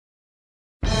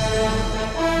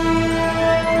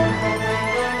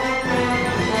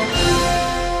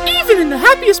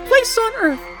happiest place on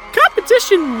earth.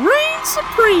 Competition reigns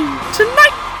supreme.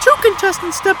 Tonight, 2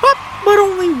 contestants step up, but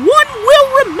only 1 will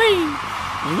remain.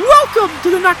 Welcome to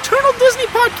the Nocturnal Disney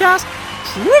Podcast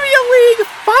Trivia League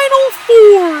Final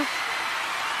 4.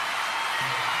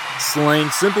 Slaying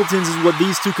simpletons is what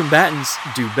these 2 combatants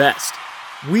do best.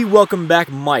 We welcome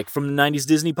back Mike from the 90s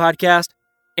Disney Podcast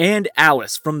and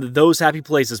Alice from the Those Happy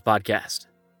Places Podcast.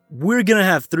 We're going to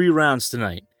have 3 rounds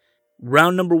tonight.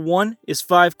 Round number 1 is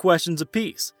 5 questions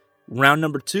apiece. Round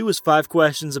number 2 is 5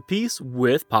 questions apiece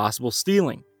with possible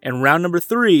stealing. And round number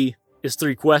 3 is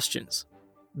 3 questions.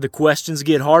 The questions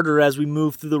get harder as we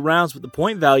move through the rounds, but the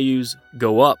point values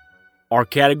go up. Our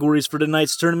categories for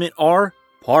tonight's tournament are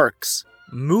parks,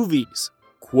 movies,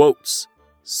 quotes,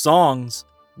 songs,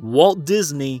 Walt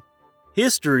Disney,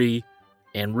 history,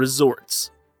 and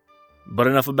resorts. But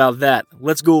enough about that.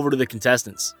 Let's go over to the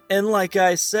contestants. And like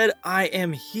I said, I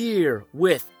am here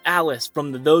with Alice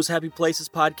from the Those Happy Places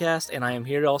Podcast, and I am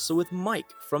here also with Mike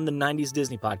from the 90s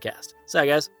Disney Podcast. Say hi,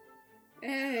 guys.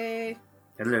 Hey.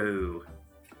 Hello.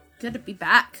 Good to be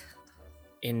back.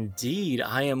 Indeed,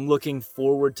 I am looking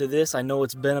forward to this. I know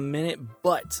it's been a minute,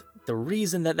 but the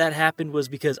reason that happened was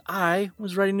because I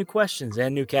was writing new questions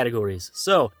and new categories.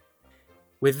 So,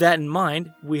 with that in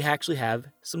mind, we actually have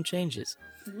some changes.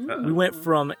 We went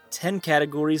from 10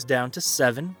 categories down to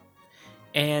 7,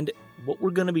 and what we're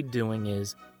going to be doing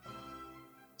is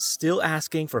still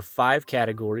asking for 5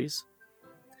 categories.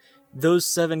 Those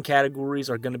 7 categories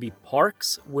are going to be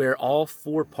parks, where all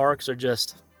 4 parks are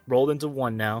just rolled into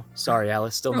one now. Sorry,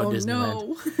 Alice, still no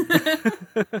Disneyland.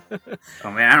 No.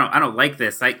 Oh man, I don't like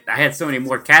this. I had so many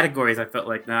more categories. I felt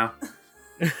like now.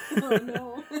 Oh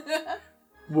no.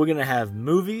 We're going to have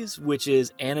movies, which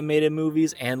is animated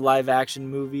movies and live-action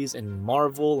movies and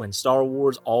Marvel and Star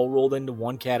Wars all rolled into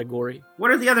one category.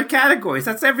 What are the other categories?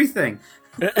 That's everything.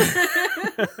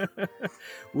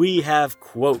 We have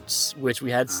quotes, which we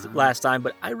had last time,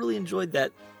 but I really enjoyed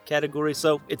that category,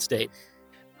 so it stayed.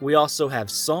 We also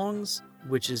have songs,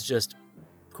 which is just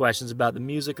questions about the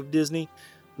music of Disney.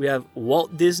 We have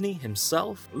Walt Disney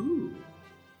himself. Ooh.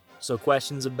 So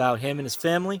questions about him and his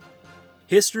family.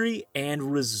 History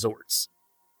and resorts.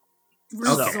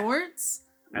 Resorts?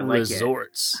 I like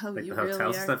resorts. Oh, Like you the really hotel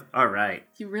are. stuff? Alright.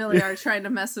 You really are trying to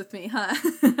mess with me, huh?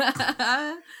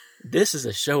 This is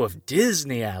a show of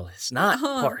Disney, Alice, not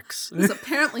parks. It's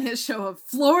apparently a show of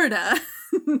Florida,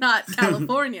 not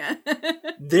California.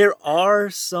 There are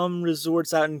some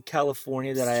resorts out in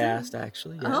California that I asked,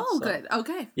 actually. Yeah, Oh, so. good.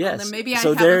 Okay. Yes. Well, then maybe I so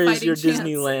have there a is your fighting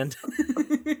chance.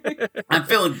 Disneyland. I'm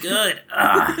feeling good.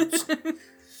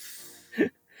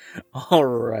 All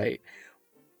right.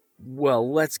 Well,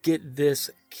 let's get this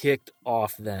kicked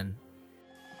off then.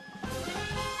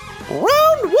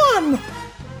 Round 1!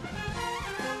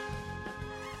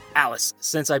 Alice,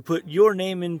 since I put your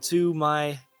name into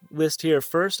my list here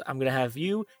first, I'm going to have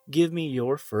you give me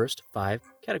your first 5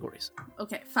 categories.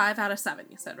 Okay, 5 out of 7,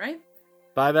 you said, right?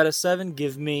 5 out of 7,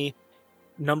 give me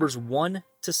numbers 1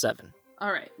 to 7.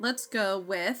 All right, let's go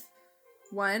with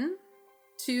 1,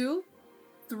 2,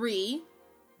 3,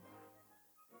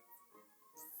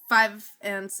 5,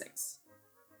 and 6.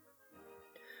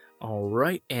 All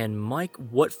right, and Mike,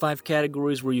 what 5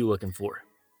 categories were you looking for?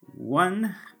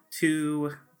 1,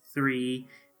 2, 3,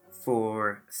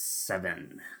 4,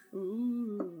 7.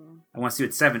 Ooh. I want to see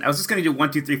what 7. I was just going to do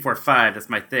 1, 2, 3, 4, 5. That's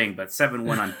my thing, but 7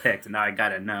 went unpicked, and now I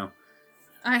gotta know.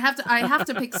 I have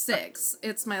to pick 6.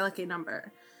 It's my lucky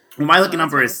number. Well, my lucky that's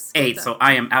number why I is skipped 8, up. so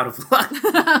I am out of luck.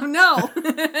 Oh no.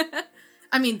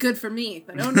 I mean, good for me,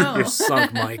 but oh no. You're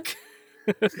sunk, Mike.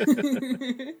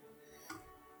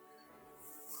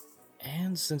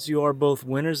 And since you are both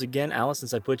winners, again, Alice,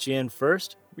 since I put you in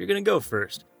first, you're going to go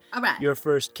first. All right. Your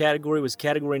first category was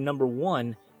category number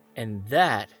 1, and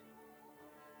that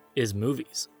is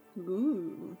movies.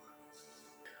 Ooh.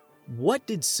 What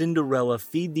did Cinderella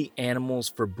feed the animals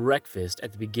for breakfast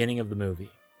at the beginning of the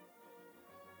movie?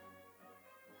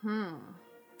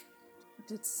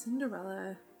 Did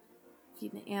Cinderella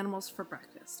feed the animals for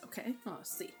breakfast? Okay, well,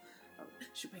 let's see. Oh,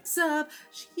 she wakes up,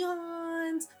 she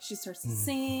yawns, she starts to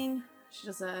sing. She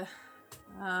does a,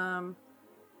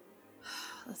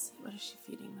 let's see, what is she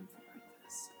feeding them for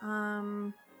breakfast?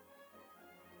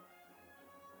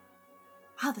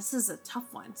 Wow, this is a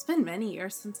tough one. It's been many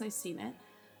years since I've seen it.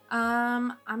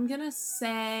 I'm gonna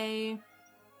say,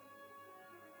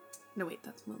 no wait,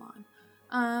 that's Mulan.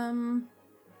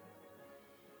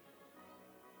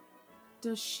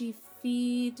 Does she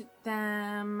feed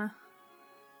them?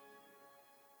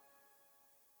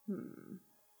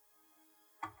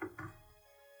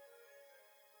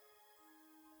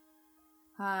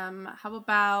 How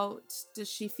about, does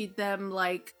she feed them,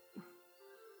 like,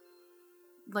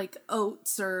 like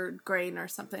oats or grain or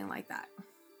something like that.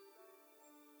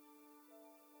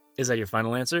 Is that your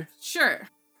final answer? Sure.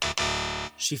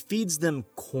 She feeds them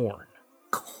corn.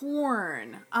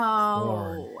 Corn.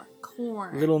 Oh,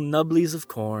 corn. Little nubblies of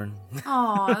corn.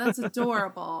 Oh, that's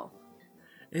adorable.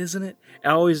 Isn't it? I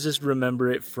always just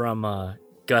remember it from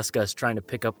Gus trying to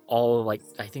pick up all, like,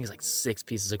 I think it's like 6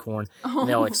 pieces of corn. And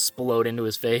they all explode into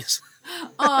his face.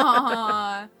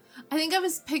 Aw. I think I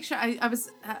was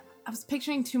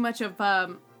picturing too much of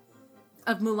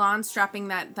Mulan strapping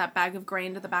that bag of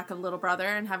grain to the back of little brother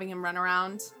and having him run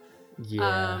around.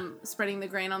 Yeah. Spreading the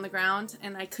grain on the ground,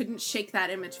 and I couldn't shake that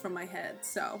image from my head.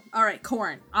 So, all right,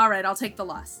 corn. All right, I'll take the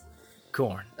loss.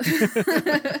 Corn.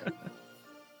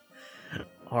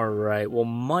 All right. Well,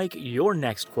 Mike, your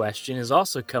next question is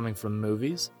also coming from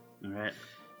movies. All right.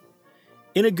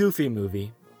 In a Goofy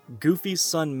movie, Goofy's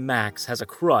son Max has a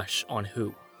crush on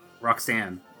who?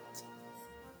 Roxanne.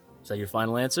 Is that your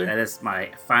final answer? That is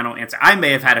my final answer. I may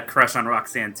have had a crush on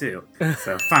Roxanne too.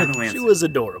 So final answer. She was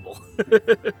adorable.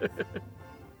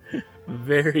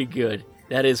 Very good.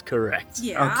 That is correct.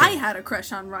 Yeah, Okay. I had a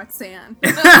crush on Roxanne.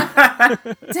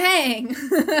 Dang.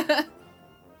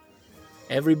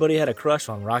 Everybody had a crush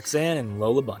on Roxanne and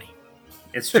Lola Bunny.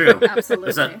 It's true.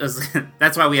 Absolutely.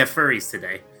 That's why we have furries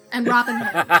today. And Robin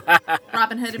Hood.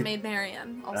 Robin Hood and Maid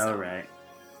Marian also. All right.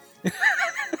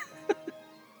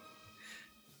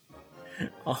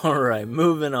 All right,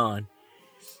 moving on.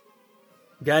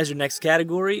 Guys, your next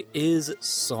category is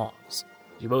songs.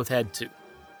 You both had 2.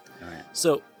 All right.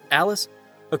 So, Alice,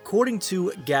 according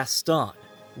to Gaston,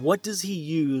 what does he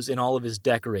use in all of his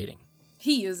decorating?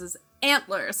 He uses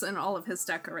antlers in all of his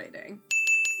decorating.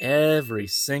 Every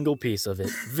single piece of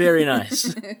it. Very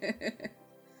nice.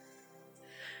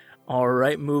 All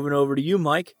right, moving over to you,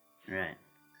 Mike. All right.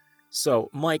 So,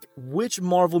 Mike, which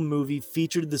Marvel movie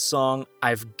featured the song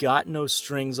I've Got No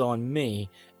Strings on Me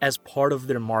as part of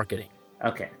their marketing?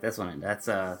 Okay, this one. That's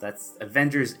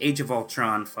Avengers: Age of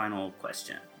Ultron. Final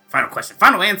question.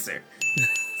 Final answer.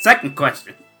 Second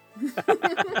question.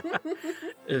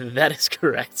 That is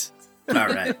correct. All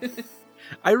right.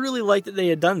 I really liked that they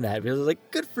had done that because I was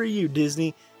like, good for you,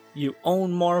 Disney. You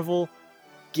own Marvel.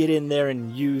 Get in there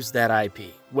and use that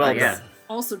IP. Well yeah. done.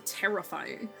 Also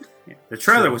terrifying. Yeah. The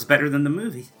trailer was better than the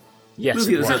movie. Yes, The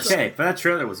movie it was okay, but that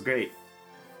trailer was great.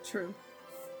 True.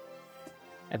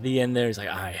 At the end there, he's like,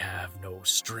 I have no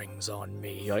strings on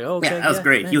me. You're like, okay, Yeah, that was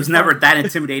great. He was never that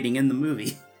intimidating in the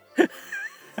movie.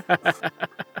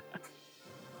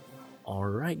 All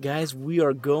right, guys, we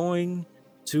are going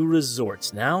to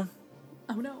resorts now.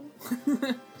 Oh no.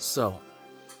 So,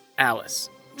 Alice,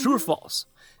 true or false?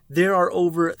 There are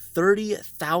over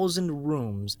 30,000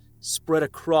 rooms spread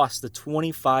across the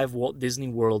 25 Walt Disney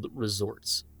World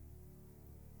resorts.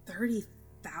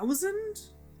 30,000?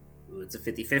 Ooh, it's a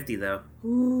 50-50 though.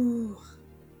 Ooh.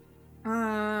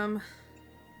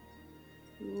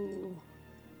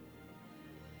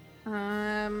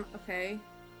 Okay.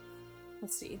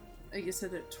 Let's see. You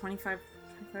said it 25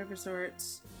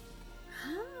 resorts.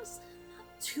 It's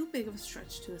not too big of a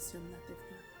stretch to assume that they've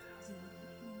got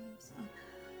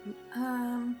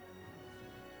 1,000 rooms.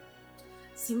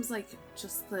 Seems like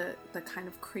just the kind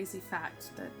of crazy fact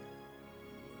that.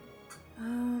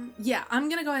 Yeah, I'm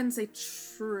gonna go ahead and say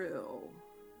true.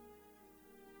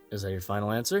 Is that your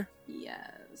final answer?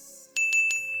 Yes.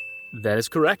 That is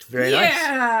correct. Very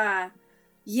nice.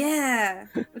 Yeah.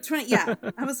 20. Yeah.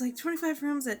 I was like 25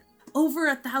 rooms at over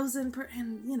 1,000 per,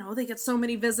 and they get so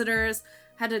many visitors.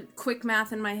 Had a quick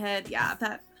math in my head. Yeah,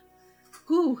 that.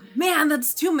 Ooh, man,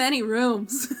 that's too many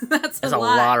rooms. That's a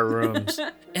lot of rooms,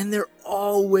 and they're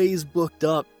always booked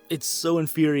up. It's so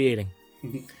infuriating.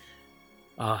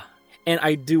 And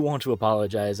I do want to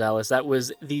apologize, Alice. That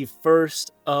was the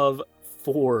first of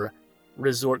 4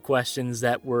 resort questions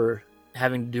that were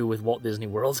having to do with Walt Disney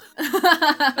World.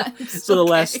 So the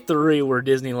last 3 were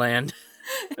Disneyland.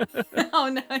 Oh,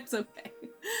 no, it's okay.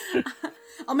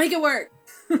 I'll make it work.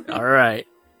 All right.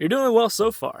 You're doing well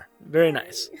so far. Very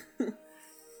nice.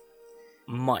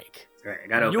 Mike, All right, I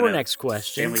gotta open your up next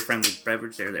question. Family-friendly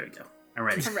beverage. There we go. I'm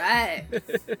ready. All right.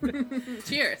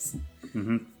 Cheers.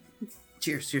 Mm-hmm.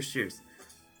 Cheers.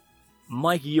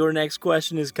 Mike, your next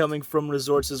question is coming from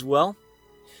resorts as well.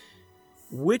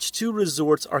 Which 2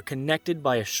 resorts are connected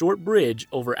by a short bridge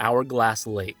over Hourglass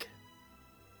Lake?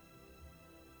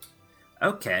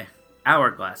 Okay,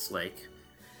 Hourglass Lake.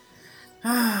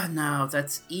 No,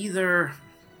 that's either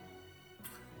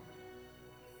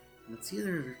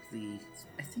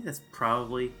I think that's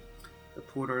probably the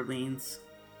Port Orleans.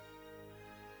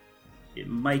 It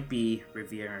might be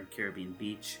Riviera and Caribbean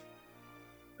Beach,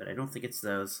 but I don't think it's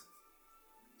those.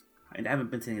 I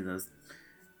haven't been to any of those.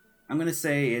 I'm gonna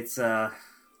say it's Port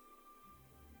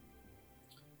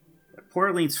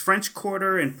Orleans French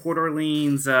Quarter and Port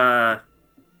Orleans. Gosh,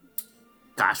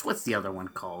 what's the other one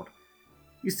called?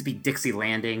 Used to be Dixie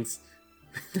Landings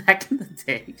back in the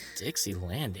day. Dixie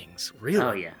Landings, really?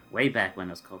 Oh yeah, way back when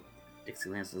it was called Dixie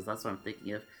Landings. That's what I'm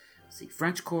thinking of. Let's see,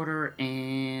 French Quarter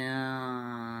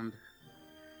and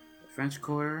French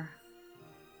Quarter.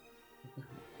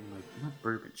 Not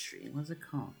Bourbon Street. What's it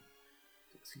called?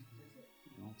 Dixie.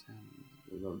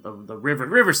 The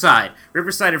Riverside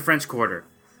and French Quarter.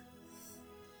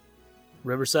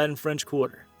 Riverside and French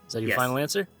Quarter. Is that your final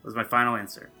answer? That was my final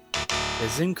answer.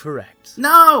 Is incorrect.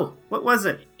 No! What was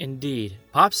it? Indeed.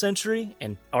 Pop Century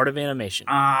and Art of Animation.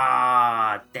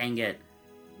 Ah, dang it.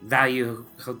 Value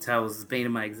Hotel was the bane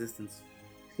of my existence.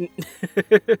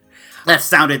 That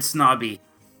sounded snobby.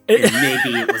 And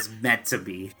maybe it was meant to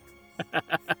be.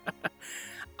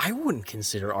 I wouldn't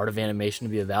consider Art of Animation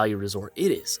to be a value resort.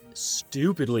 It is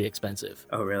stupidly expensive.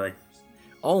 Oh, really?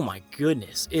 Oh my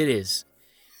goodness. It is.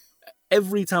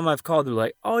 Every time I've called, they're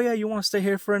like, oh yeah, you want to stay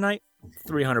here for a night?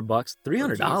 $300.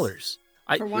 $300.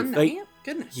 For one night?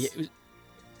 Goodness. Yeah,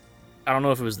 I don't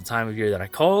know if it was the time of year that I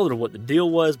called or what the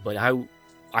deal was, but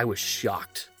I was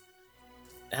shocked.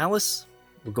 Alice,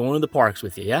 we're going to the parks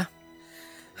with you, yeah?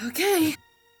 Okay.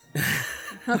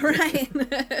 All right.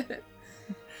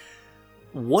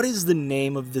 What is the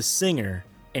name of the singer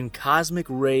in Cosmic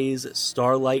Rays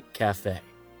Starlight Cafe?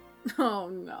 Oh,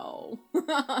 no.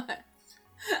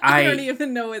 I don't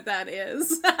even know what that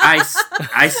is.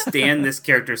 I stand this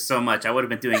character so much. I would have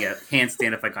been doing a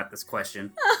handstand if I got this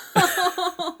question.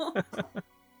 I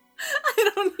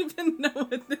don't even know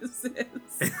what this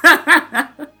is.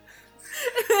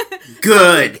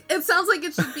 Good. It sounds like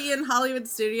it should be in Hollywood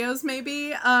Studios,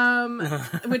 maybe,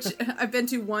 which I've been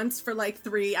to once for like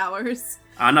 3 hours.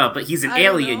 Oh no, but he's an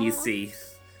alien, you see.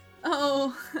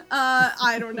 Oh,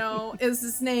 I don't know. Is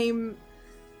his name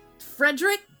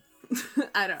Frederick?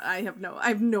 I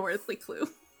have no earthly clue.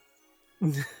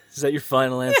 Is that your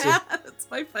final answer? Yeah, that's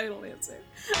my final answer.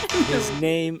 His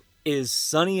name is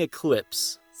Sunny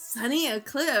Eclipse. Sunny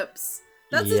Eclipse.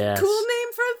 That's a cool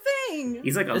name for a thing.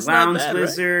 He's like a lounge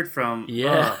lizard from...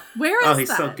 Yeah. Where is that? Oh,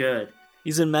 he's so good.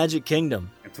 He's in Magic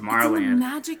Kingdom. In Tomorrowland. It's in the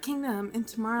Magic Kingdom in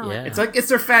Tomorrowland. Yeah. It's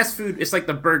their fast food. It's like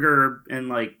the burger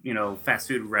and fast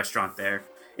food restaurant there.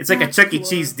 It's like a Chuck E.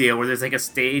 Cheese deal where there's like a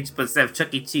stage, but instead of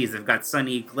Chuck E. Cheese, they've got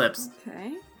Sunny Eclipse.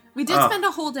 Okay. We did spend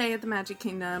a whole day at the Magic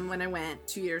Kingdom when I went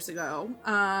 2 years ago.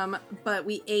 But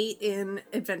we ate in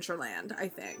Adventureland, I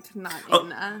think, not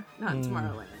in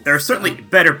Tomorrowland. There are certainly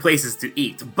better places to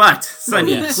eat, but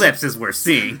Sunny Eclipse is worth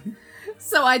seeing.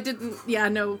 So I didn't,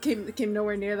 came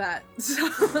nowhere near that.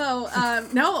 So,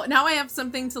 no, now I have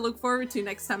something to look forward to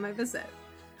next time I visit.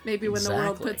 Maybe when the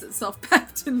world puts itself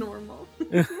back to normal.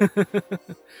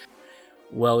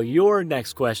 Well, your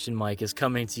next question, Mike, is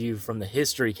coming to you from the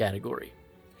history category.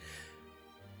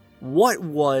 What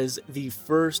was the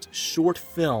first short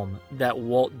film that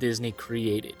Walt Disney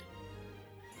created?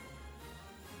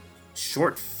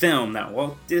 Short film that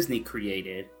Walt Disney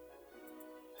created?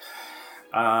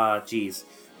 Geez.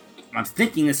 I'm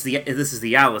thinking this is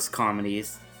the Alice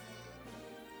comedies.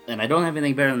 And I don't have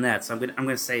anything better than that, so I'm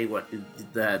gonna say what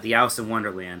the Alice in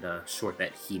Wonderland short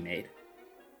that he made.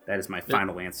 That is my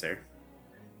final answer.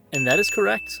 And that is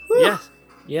correct. Whew.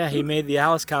 Yeah, he made the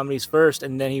Alice comedies first,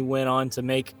 and then he went on to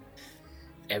make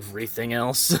everything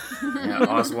else. Yeah,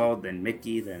 Oswald, then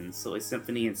Mickey, then Silly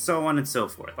Symphony, and so on and so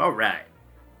forth. All right.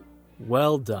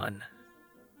 Well done.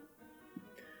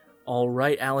 All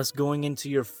right, Alice, going into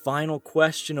your final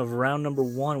question of round number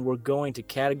 1, we're going to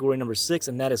category number 6,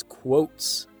 and that is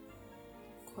quotes.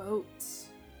 Quotes.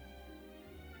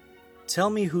 Tell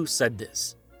me who said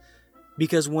this.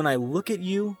 Because when I look at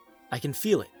you, I can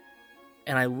feel it.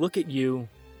 And I look at you,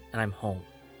 and I'm home.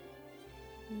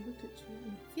 I look at you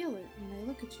and feel it. When I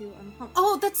look at you, I'm home.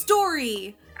 Oh, that's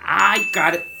Dory! I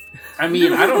got it. I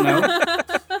mean, I don't know.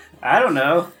 I don't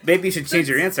know. Maybe you should change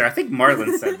your answer. I think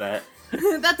Marlon said that.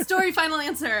 That's Dory, final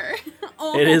answer.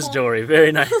 Oh. It is Dory.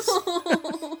 Very nice.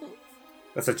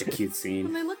 That's such a cute scene.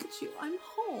 When I look at you, I'm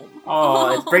home.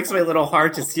 Oh, it breaks my little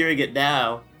heart just hearing it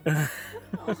now.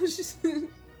 Oh,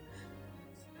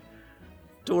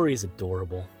 Dory's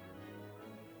adorable.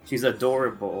 She's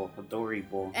adorable.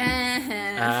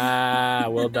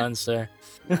 Well done, sir.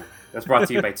 That's brought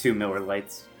to you by 2 Miller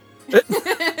Lights.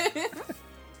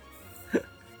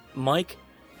 Mike,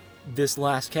 this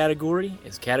last category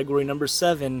is category number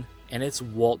 7, and it's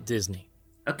Walt Disney.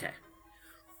 Okay.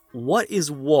 What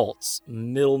is Walt's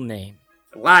middle name?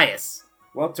 Elias.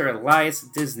 Walter Elias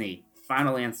Disney.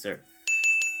 Final answer.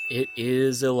 It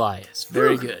is Elias.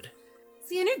 Very good.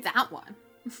 See, I knew that one.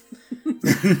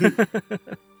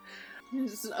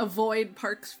 Just avoid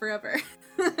parks forever.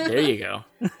 There you go.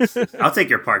 I'll take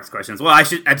your parks questions. Well,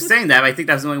 I'm saying that, but I think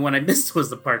that's the only one I missed was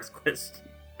the parks question.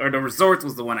 Or the resorts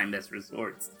was the one I missed,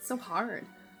 resorts. It's so hard.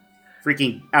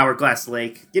 Freaking Hourglass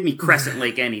Lake. Give me Crescent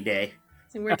Lake any day.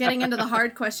 So we're getting into the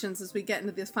hard questions as we get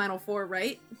into this final four,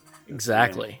 right?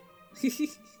 Exactly.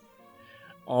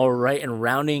 All right, and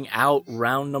rounding out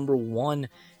round number 1,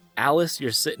 Alice,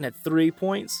 you're sitting at 3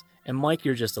 points, and Mike,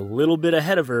 you're just a little bit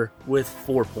ahead of her with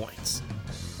 4 points.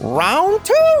 Round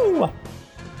 2!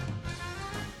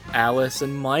 Alice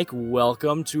and Mike,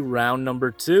 welcome to round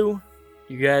number 2.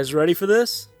 You guys ready for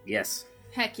this? Yes.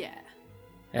 Heck yeah.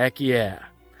 Heck yeah.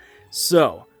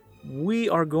 So, we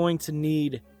are going to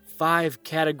need 5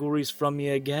 categories from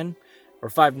you again. Or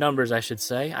 5 numbers, I should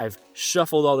say. I've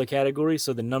shuffled all the categories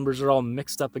so the numbers are all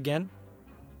mixed up again.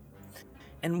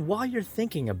 And while you're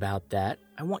thinking about that,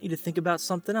 I want you to think about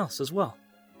something else as well.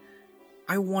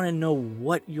 I want to know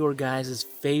what your guys'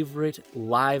 favorite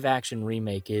live-action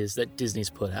remake is that Disney's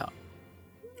put out.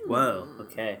 Whoa,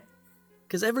 okay.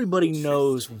 Because everybody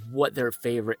knows what their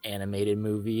favorite animated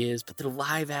movie is, but their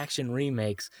live-action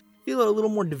remakes feel a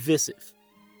little more divisive.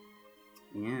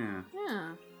 Yeah.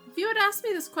 Yeah. If you had asked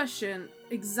me this question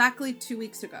exactly 2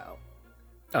 weeks ago,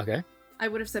 Okay. I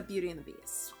would have said Beauty and the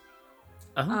Beast.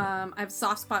 Oh. I have a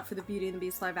soft spot for the Beauty and the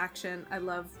Beast live action. I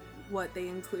love what they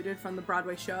included from the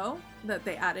Broadway show that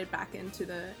they added back into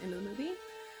the movie.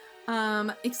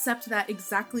 Except that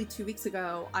exactly 2 weeks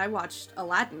ago, I watched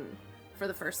Aladdin for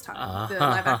the first time, the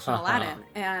live action Aladdin,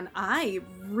 and I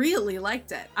really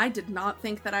liked it. I did not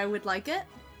think that I would like it.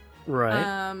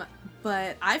 Right.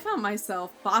 But I found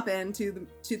myself bopping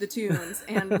to the tunes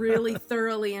and really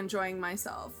thoroughly enjoying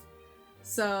myself.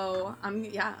 So I'm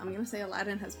gonna say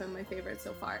Aladdin has been my favorite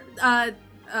so far.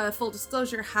 Full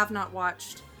disclosure, have not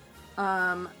watched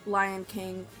Lion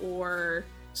King or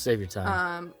Save your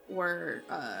time. or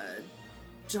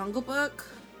Jungle Book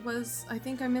was, I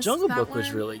think I missed Jungle that Book one.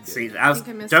 was really good. See,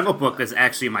 missed Jungle Book was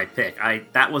actually my pick.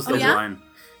 That was the yeah? one.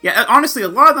 Yeah, honestly, a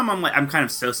lot of them I'm kind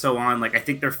of so on. Like, I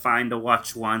think they're fine to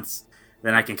watch once,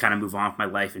 then I can kind of move on with my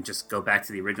life and just go back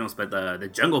to the originals. But the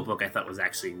Jungle Book I thought was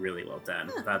actually really well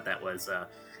done. I thought that was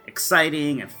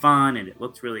exciting and fun, and it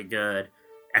looked really good.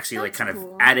 Actually, That's like, kind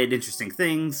cool. of added interesting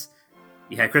things.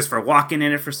 You had Christopher Walken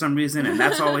in it for some reason, and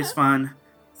that's always fun.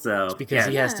 So It's because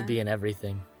he yeah. has to be in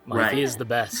everything. Mike, Right. he is the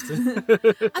best. I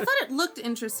thought it looked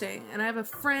interesting, and I have a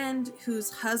friend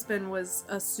whose husband was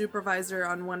a supervisor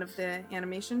on one of the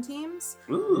animation teams.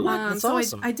 Ooh. That's so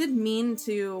awesome. I did mean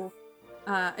to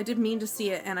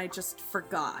see it, and I just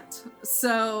forgot.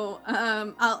 So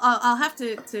I'll have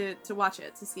to watch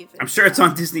it to see if I'm sure it's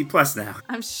on Disney Plus now.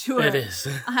 I'm sure It is.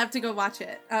 I'll have to go watch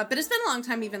it. But it's been a long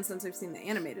time even since I've seen the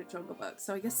animated Jungle Book,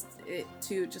 so I guess it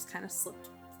too just kind of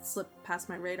slipped past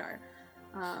my radar.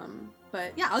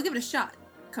 But yeah, I'll give it a shot.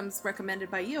 Comes recommended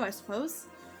by you, I suppose.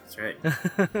 That's right.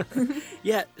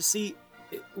 Yeah, see,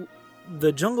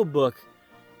 the Jungle Book,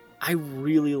 I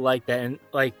really like that. And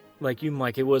like you,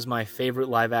 Mike, it was my favorite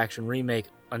live-action remake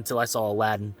until I saw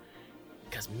Aladdin.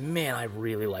 Because, man, I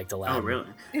really liked Aladdin. Oh, really?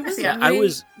 It was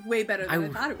Yeah, way better than I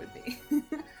thought it would be.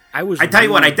 I tell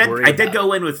you what, I really did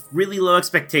go in with really low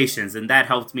expectations, and that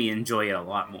helped me enjoy it a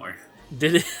lot more.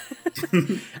 Did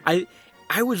it?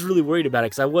 I was really worried about it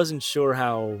because I wasn't sure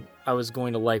how I was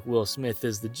going to like Will Smith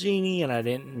as the genie, and I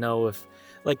didn't know if,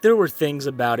 like, there were things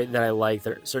about it that I liked.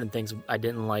 There are certain things I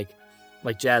didn't like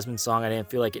Jasmine's song. I didn't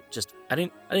feel like it just. I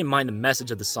didn't mind the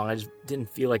message of the song. I just didn't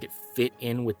feel like it fit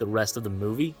in with the rest of the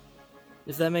movie.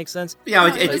 If that makes sense. Yeah,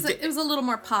 No, it was a little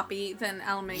more poppy than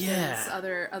Alan Menken's Yeah.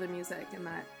 other music in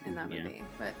that Yeah. movie.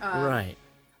 But Right.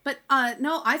 But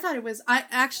no, I thought it was. I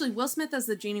actually, Will Smith as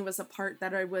the genie was a part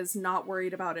that I was not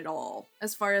worried about at all.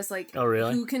 As far as like, Oh,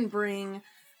 really? who can bring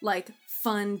like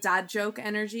fun dad joke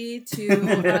energy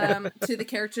to to the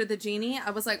character of the genie?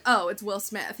 I was like, oh, it's Will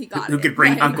Smith. He got it. Who could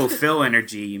bring Like- Uncle Phil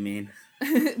energy? You mean?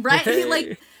 right? He,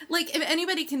 like if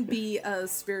anybody can be a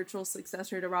spiritual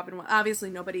successor to Robin, obviously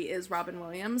nobody is Robin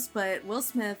Williams, but Will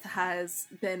Smith has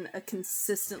been a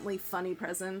consistently funny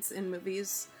presence in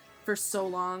movies for so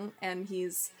long, and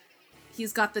he's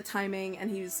got the timing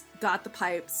and he's got the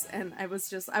pipes, and I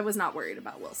was not worried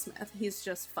about Will Smith. He's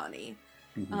just funny.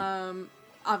 Mm-hmm.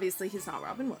 Obviously he's not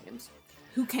Robin Williams.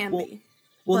 Who can Well- be?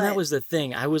 Well, But- that was the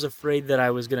thing. I was afraid that I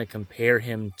was going to compare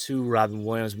him to Robin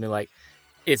Williams and be like,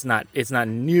 it's not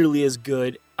nearly as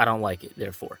good. I don't like it,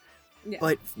 therefore. Yeah.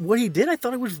 But what he did, I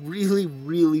thought it was really,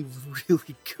 really,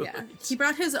 really good. Yeah, he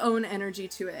brought his own energy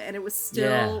to it, and it was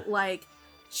still like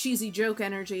cheesy joke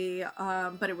energy,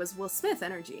 but it was Will Smith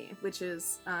energy, which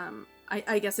is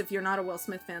I guess if you're not a Will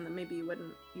Smith fan, then maybe you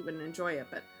wouldn't enjoy it.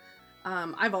 But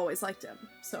I've always liked him.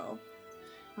 So,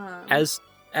 as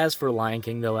for Lion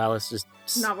King, though, Alice, just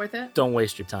not worth it. don't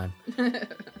waste your time. You know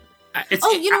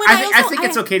what? I think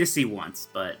it's okay to see once,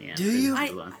 but yeah. Do you?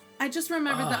 I just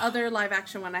remembered the other live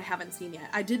action one I haven't seen yet.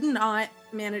 I did not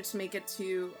manage to make it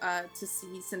to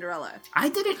see Cinderella. I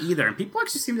didn't either, and people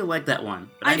actually seem to like that one.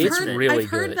 But I've really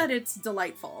heard good. that it's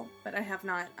delightful, but I have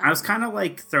not. I was kind of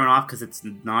like thrown off because it's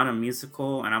not a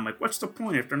musical, and I'm like, what's the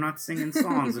point if they're not singing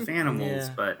songs of animals?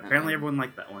 Yeah. But apparently everyone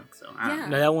liked that one, so I don't know.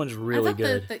 No, that one's really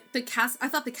good. The cast. I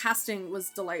thought the casting was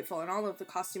delightful, and all of the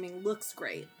costuming looks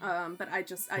great. But I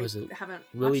haven't.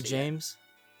 Lily watched it yet. James.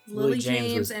 Lily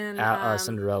James was and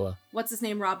Cinderella. What's his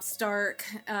name? Rob Stark.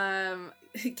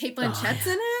 Kate Blanchett's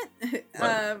in it.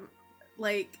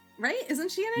 Right?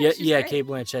 Isn't she in it? Yeah, Right? Kate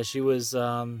Blanchett. She was the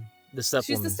stepwoman.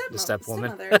 She's the stepwoman.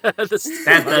 stepmother.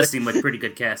 That does seem like pretty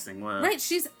good casting. Wow. Right,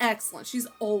 she's excellent. She's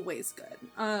always good.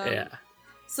 Yeah.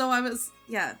 So I was,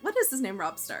 what is his name?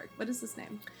 Rob Stark. What is his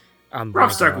name?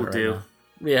 Rob Stark will do.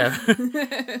 Now. Yeah.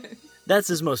 That's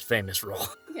his most famous role.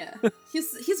 Yeah.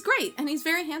 He's great, and he's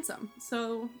very handsome.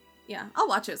 So, yeah, I'll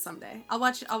watch it someday. I'll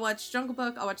watch Jungle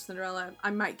Book, I'll watch Cinderella.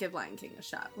 I might give Lion King a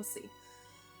shot. We'll see.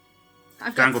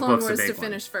 I've got Jungle Clone Book's a Wars big to one.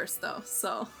 finish first, though.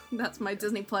 So that's my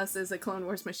Disney Plus is a Clone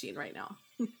Wars machine right now.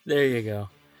 There you go.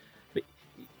 But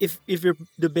if you're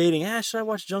debating, should I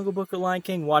watch Jungle Book or Lion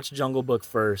King? Watch Jungle Book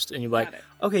first, and you're like,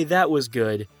 okay, that was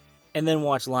good, and then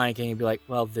watch Lion King and be like,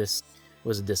 well, this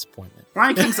was a disappointment.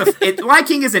 Lion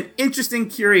King is an interesting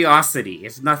curiosity,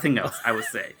 if nothing else, I would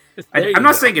say. I'm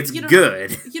not saying it's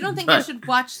good. You don't think I should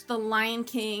watch The Lion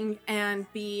King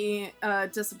and be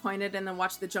disappointed, and then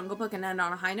watch The Jungle Book and end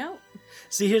on a high note?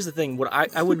 See, here's the thing. What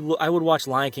I would watch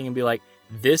Lion King and be like,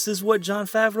 this is what Jon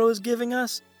Favreau is giving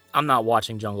us? I'm not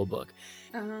watching Jungle Book.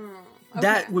 Okay.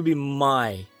 That would be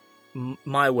my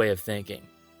way of thinking.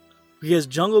 Because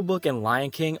Jungle Book and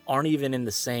Lion King aren't even in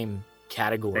the same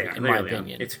category, in my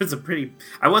opinion. It was a pretty...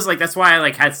 I was like, that's why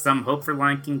I had some hope for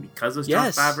Lion King because of Jon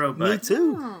Favreau, but... me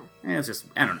too. It's just,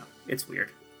 I don't know. It's weird.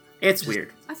 It's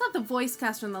weird. I thought the voice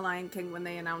cast from The Lion King, when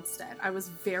they announced it, I was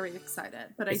very excited.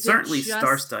 But I did certainly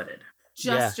star-studded.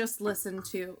 Just listen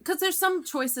to... Because there's some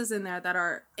choices in there that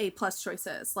are A-plus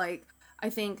choices. Like, I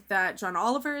think that John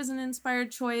Oliver is an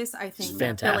inspired choice. I think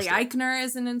that Billy Eichner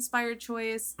is an inspired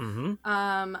choice.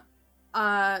 Mm-hmm.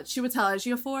 Chiwetel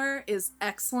Ejiofor is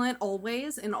excellent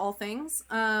always in all things.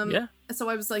 So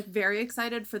I was like very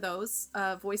excited for those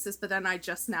voices, but then I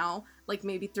just now, like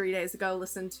maybe 3 days ago,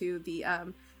 listened to the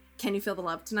Can You Feel the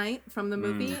Love Tonight from the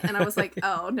movie, and I was like,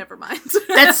 oh, never mind.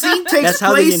 That scene takes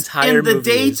place in the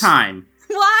daytime.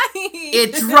 Why?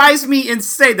 It drives me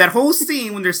insane. That whole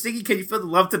scene when they're singing Can You Feel the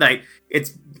Love Tonight, it's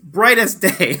bright as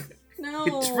day. No.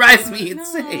 It drives me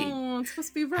insane. No, it's supposed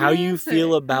to be romantic. How you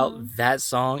feel about that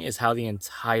song is how the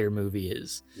entire movie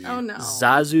is. Oh no.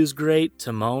 Zazu's great,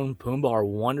 Timon, Pumbaa are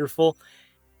wonderful.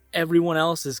 Everyone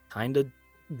else is kind of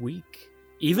weak.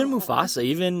 Even Mufasa,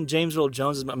 even James Earl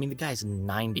Jones, the guy's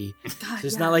 90. God,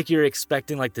 It's not like you're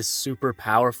expecting like this super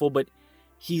powerful, but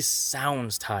he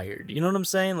sounds tired. You know what I'm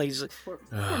saying? Like he's like, Poor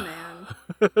man.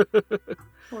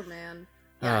 Poor man.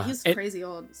 Yeah, he's crazy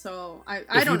old. So I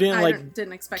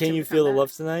didn't expect. Can him you to feel the come love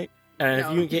back. tonight? And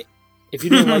No. if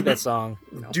you didn't like that song,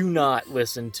 No. do not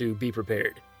listen to Be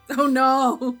Prepared. Oh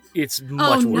no. It's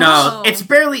much worse. No, it's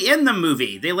barely in the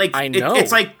movie. They I know.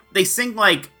 It's like they sing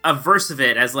like a verse of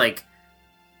it as like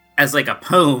a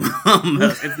poem.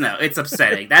 Almost. It's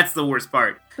upsetting. That's the worst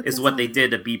part. Is what they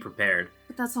did to Be Prepared.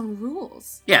 But that song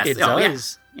rules. Yes, It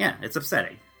does. Yeah, it's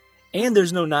upsetting. And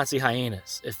there's no Nazi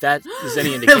hyenas, if that is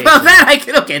any indication. Well,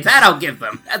 that I'll give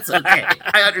them. That's okay.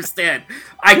 I understand.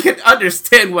 I can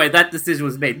understand why that decision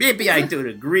was made. Maybe I don't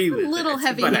agree with Little it, but I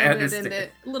heavy-handed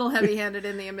understand.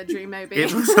 in the imagery, maybe.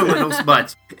 It was a little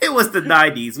much. It was the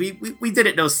 90s. We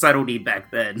didn't know subtlety back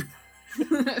then.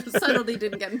 Subtlety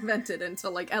didn't get invented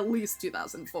until like at least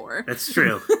 2004. That's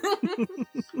true.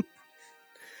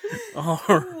 All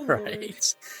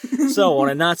right. So, on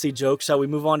a Nazi joke, shall we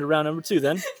move on to round number 2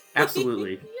 then?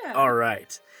 Absolutely. Yeah. All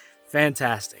right.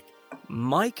 Fantastic.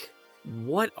 Mike,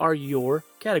 what are your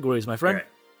categories, my friend? All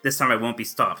right. This time I won't be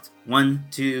stopped. 1,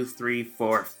 2, 3,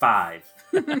 4, 5.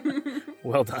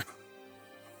 Well done.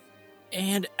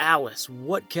 And Alice,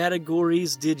 what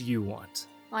categories did you want?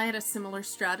 I had a similar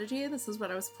strategy. This is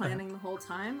what I was planning the whole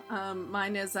time.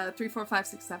 Mine is 3, 4, 5,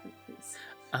 6, 7, please.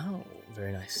 Oh,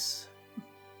 very nice.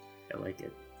 I like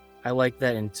it. I like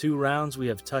that in 2 rounds we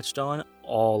have touched on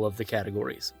all of the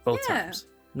categories, both times.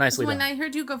 Nicely When done. I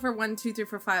heard you go for 1, 2, 3,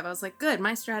 4, 5, I was like, good,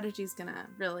 my strategy's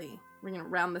we're gonna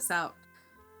round this out.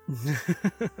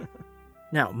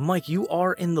 Now, Mike, you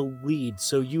are in the lead,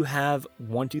 so you have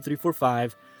 1, 2, 3, 4,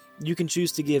 5. You can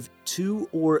choose to give 2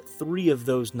 or 3 of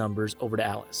those numbers over to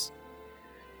Alice.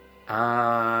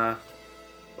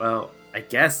 Well, I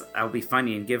guess I'll be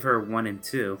funny and give her 1 and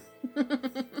 2.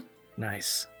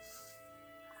 Nice.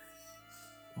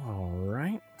 All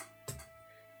right.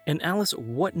 And Alice,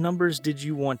 what numbers did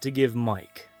you want to give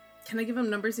Mike? Can I give him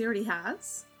numbers he already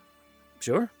has?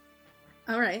 Sure.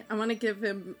 All right, I want to give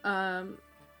him, we're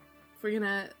going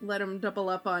to let him double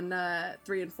up on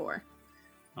 3 and 4.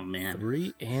 Oh, man.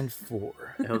 3 and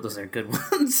 4. I hope those are good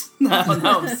ones. No,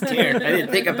 I'm scared. I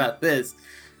didn't think about this.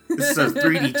 This is a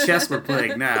 3D chess we're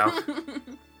playing now.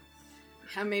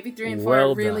 Yeah, maybe 3 and 4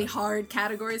 Well are really done. hard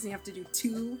categories and you have to do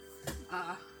 2.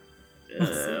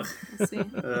 We'll see.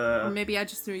 Or maybe I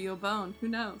just threw you a bone. Who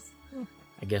knows?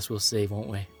 I guess we'll save, won't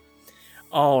we?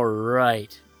 All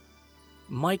right.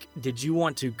 Mike, did you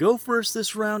want to go first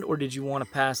this round, or did you want to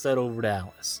pass that over to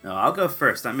Alice? No, I'll go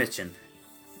first. I'm itching.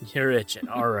 You're itching.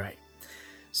 All right.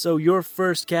 So your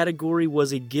first category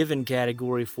was a given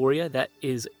category for you. That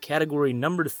is category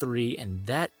number 3, and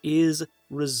that is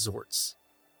resorts.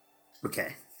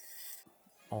 Okay.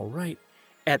 All right.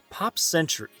 At Pop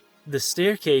Century, the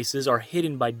staircases are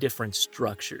hidden by different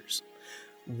structures.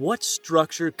 What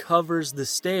structure covers the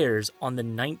stairs on the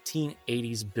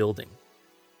 1980s building?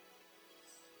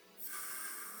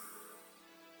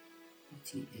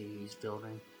 1980s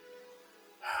building.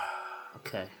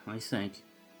 Okay, let me think.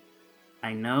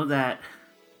 I know that.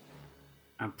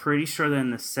 I'm pretty sure that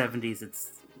in the 70s,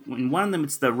 in one of them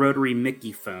it's the rotary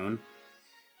Mickey phone.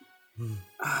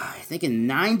 I think in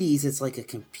 90s it's like a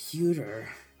computer.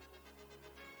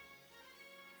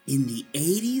 In the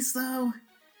 80s though?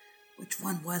 Which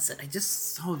one was it? I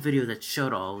just saw a video that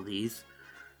showed all of these.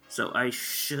 So I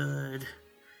should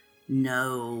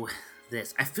know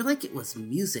this. I feel like it was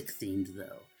music themed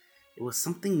though. It was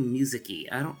something music-y.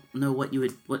 I don't know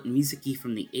what music-y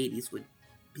from the 80s would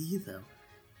be though.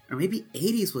 Or maybe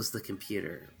 80s was the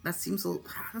computer. That seems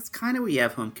that's kind of where you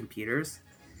have home computers.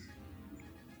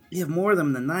 You have more of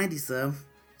them in the 90s though.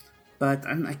 But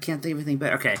I can't think of anything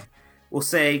better. Okay, we'll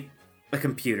say a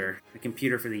computer. A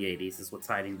computer for the 80s is what's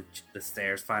hiding the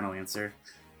stairs. Final answer.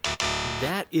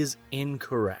 That is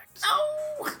incorrect.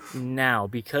 Oh! Now,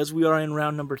 because we are in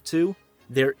round number 2,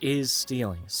 there is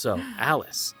stealing. So,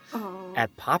 Alice,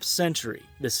 at Pop Century,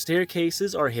 the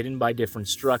staircases are hidden by different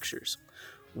structures.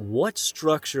 What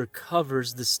structure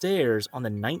covers the stairs on the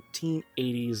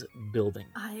 1980s building?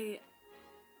 I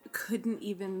couldn't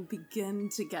even begin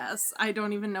to guess. I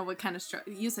don't even know what kind of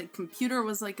structure. You said computer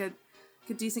was like a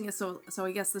decent guess, so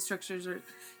I guess the structures are...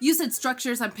 You said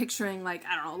structures, I'm picturing like,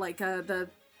 I don't know, like the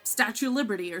Statue of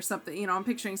Liberty or something. You know, I'm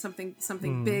picturing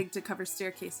something big to cover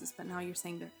staircases, but now you're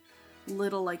saying they're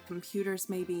little like computers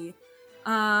maybe.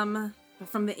 But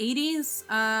from the 80s,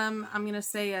 I'm gonna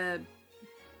say let's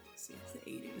see, it's the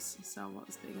 80s. So what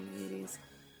was big in the 80s?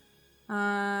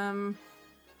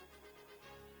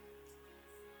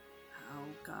 Oh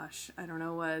gosh, I don't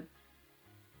know.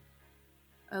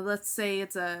 Let's say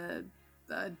it's a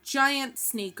giant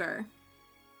sneaker.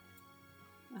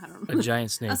 I don't know. A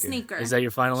giant sneaker. A sneaker. Is that your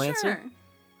final Sure. answer?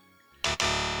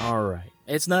 All right.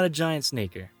 It's not a giant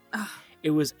sneaker. Ugh. It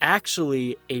was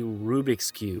actually a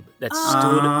Rubik's Cube that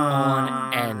stood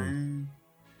on end.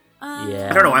 Yeah.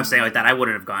 I don't know why I'm saying like that. I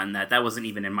wouldn't have gotten that. That wasn't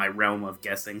even in my realm of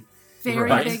guessing. Very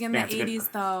Right. big in the Yeah, it's a good 80s,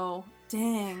 though.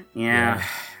 Dang. Yeah.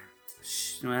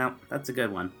 Well, that's a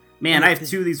good one. Man, I have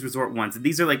 2 of these resort ones, and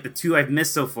these are like the 2 I've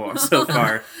missed so far. All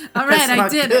right, That's I not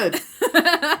did good. it.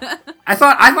 I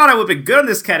thought I would have been good in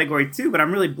this category too, but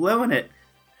I'm really blowing it.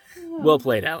 Well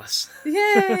played, Alice.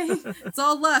 Yay! It's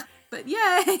all luck, but yay!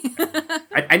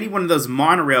 I need one of those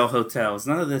monorail hotels.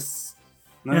 None of this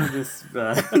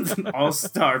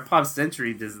all-star Pop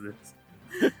Century business.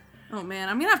 Oh man,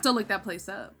 I'm gonna have to look that place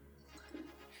up.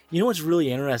 You know what's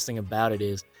really interesting about it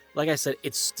is, like I said,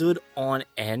 it stood on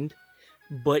end,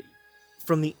 but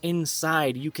from the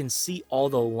inside, you can see all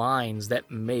the lines that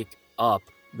make up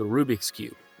the Rubik's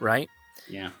Cube, right?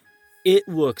 Yeah. It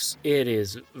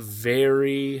is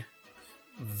very,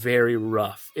 very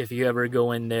rough if you ever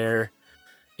go in there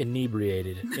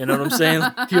inebriated. You know what I'm saying?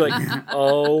 You're like,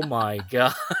 oh my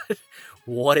God,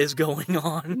 what is going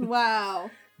on? Wow.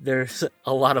 There's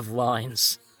a lot of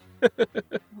lines. Oh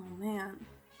man.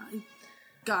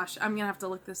 Gosh, I'm gonna have to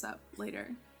look this up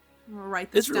later. I'm gonna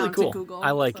write this It's really down cool. to Google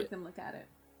I like so it. I can look at it.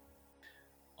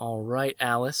 All right,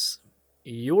 Alice.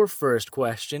 Your first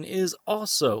question is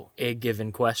also a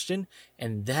given question,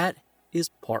 and that is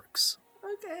parks.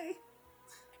 Okay.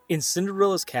 In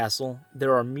Cinderella's castle,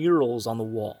 there are murals on the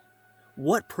wall.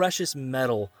 What precious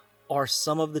metal are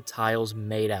some of the tiles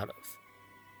made out of?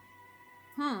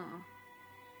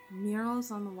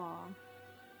 Murals on the wall.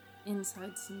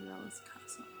 inside Cinderella's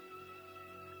castle.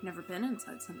 Never been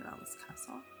inside Cinderella's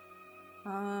castle.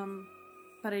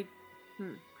 But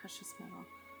precious metal.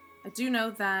 I do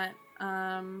know that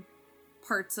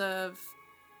parts of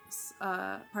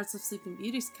Sleeping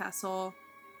Beauty's castle,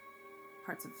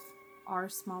 parts of our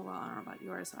small world, I don't know about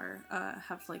yours,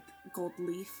 have like gold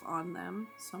leaf on them.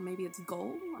 So maybe it's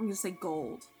gold. I'm gonna say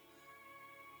gold.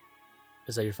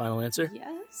 Is that your final answer?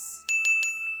 Yes.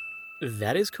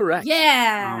 That is correct.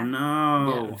 Yeah. Oh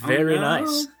no. Yeah, very Oh, no.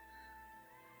 nice.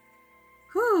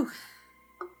 Whew.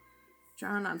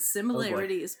 Drawn on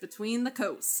similarities between the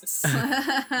coasts.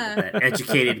 That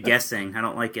educated guessing. I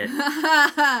don't like it.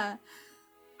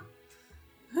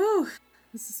 Whew.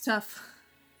 This is tough.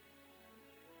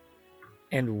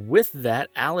 And with that,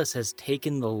 Alice has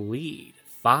taken the lead,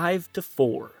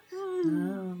 5-4.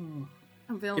 No.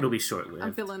 It'll be short-lived.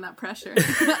 I'm feeling that pressure.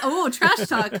 Oh, trash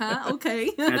talk, huh?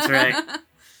 Okay. That's right.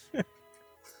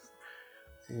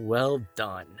 Well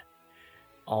done.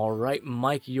 All right,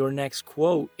 Mike, your next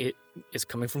quote, it is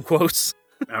coming from quotes.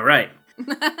 All right.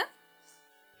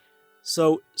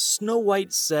 So, Snow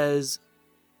White says,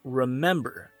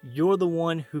 "Remember, you're the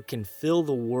one who can fill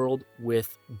the world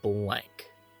with blank."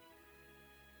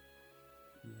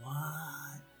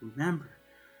 What? Remember?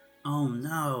 Oh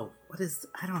no. What is...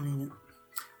 I don't even...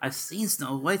 I've seen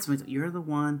Snow White's movie. You're the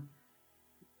one...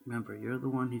 Remember, you're the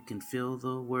one who can fill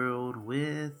the world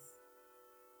with...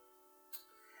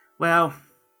 Well,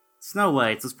 Snow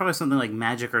White's. It's probably something like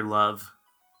magic or love.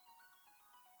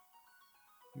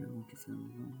 You're the one who can fill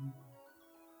the world.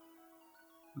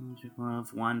 Magic,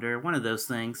 love, wonder. One of those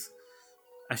things.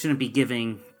 I shouldn't be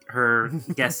giving her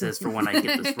guesses for when I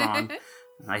get this wrong.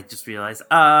 I just realized,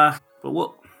 but we're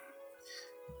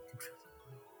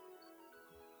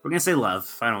gonna say love.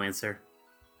 Final answer.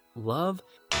 Love?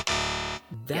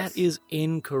 That Yes. is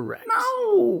incorrect.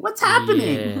 No, what's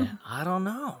happening? Yeah, I don't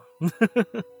know.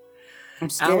 I'm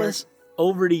scared. Alice,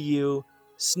 over to you.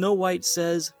 Snow White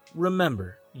says,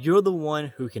 "Remember, you're the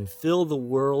one who can fill the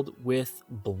world with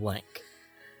blank."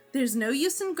 There's no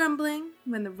use in grumbling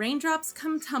when the raindrops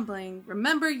come tumbling.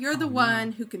 Remember, you're the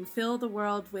one who can fill the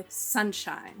world with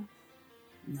sunshine.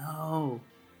 No.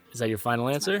 Is that your final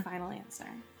My answer? final answer.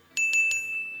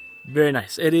 Very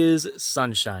nice. It is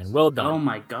sunshine. Well done. Oh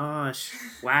my gosh!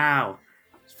 Wow.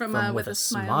 From With a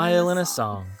smile and a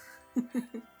song.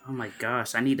 Oh my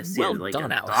gosh! I need to see Well like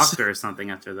done, a Alice. doctor or something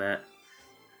after that.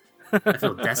 I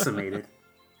feel decimated.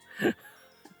 It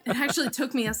actually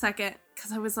took me a second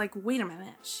because I was like, wait a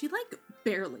minute. She like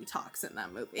barely talks in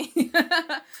that movie.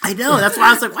 I know. That's why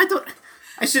I was like, why don't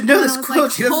I should know And this I was quote?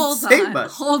 like, She doesn't say much.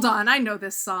 hold on. I know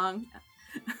this song.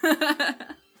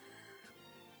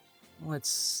 Let's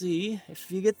see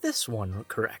if you get this one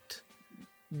correct.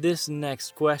 This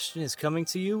next question is coming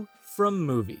to you from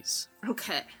movies.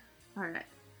 Okay. All right.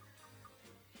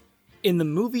 In the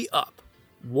movie Up,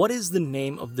 what is the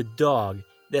name of the dog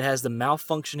that has the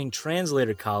malfunctioning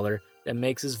translator collar that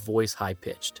makes his voice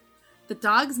high-pitched? The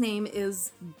dog's name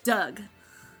is Doug.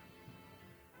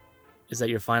 Is that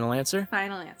your final answer?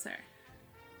 Final answer.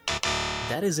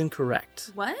 That is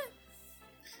incorrect. What?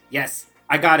 Yes,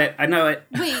 I got it. I know it.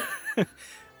 Wait.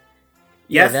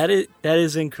 Yes, Yeah, that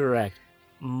is incorrect.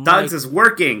 Doug's is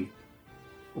working,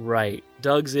 Right.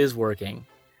 Doug's is working.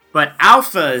 but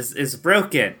Alpha's is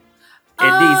broken.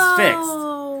 It needs fixed.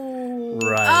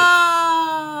 Right.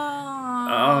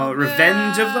 Oh,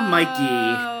 Revenge of the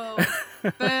Mikey.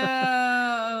 Boo.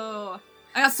 I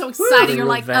got so excited. You're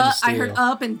like, Revenge I heard steal.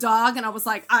 up and dog, and I was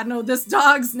like, I know this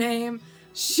dog's name.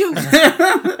 Shoot.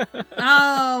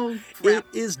 Oh, crap. It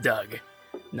is Doug.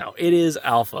 No, it is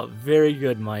Alpha. Very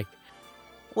good, Mike.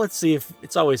 Let's see if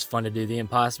it's always fun to do the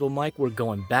impossible, Mike. We're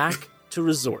going back to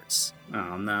resorts.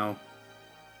 Oh no.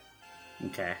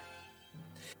 Okay.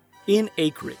 In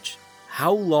acreage,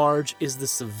 how large is the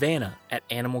savanna at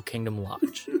Animal Kingdom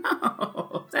Lodge?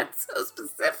 No, that's so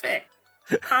specific.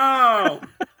 Oh.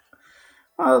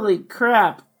 Holy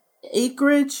crap.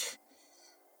 Acreage?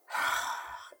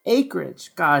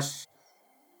 Acreage, gosh.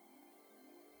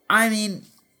 I mean,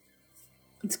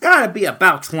 it's gotta be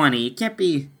about 20. It can't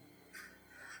be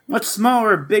much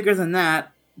smaller or bigger than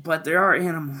that, but there are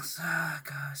animals. Ah,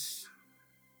 gosh.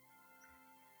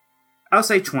 I'll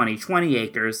say 20. 20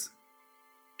 acres.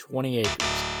 20 acres.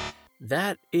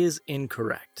 That is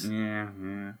incorrect. Yeah.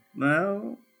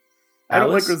 No. I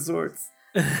don't like Alice? resorts.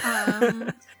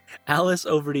 Alice,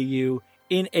 over to you.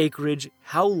 In acreage,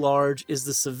 how large is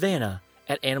the savanna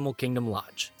at Animal Kingdom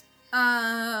Lodge?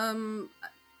 I'm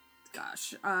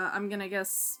gonna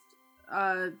guess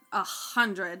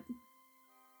 100.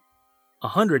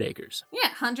 100 acres. Yeah,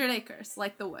 100 acres,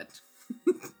 like the wood.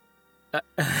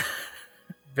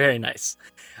 Very nice.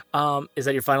 Is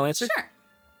that your final answer? Sure.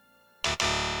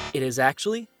 It is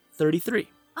actually 33.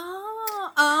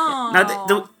 Oh.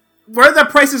 Now, where are the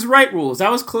Price is Right rules? I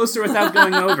was closer without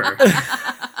going over.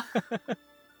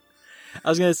 I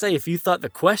was going to say, if you thought the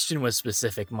question was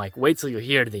specific, Mike, wait till you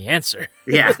hear the answer.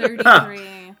 Yeah.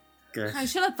 33. Good. I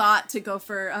should have thought to go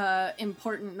for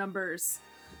important numbers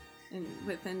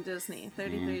within Disney.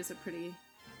 33 is a pretty...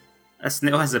 A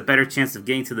snail has a better chance of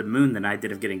getting to the moon than I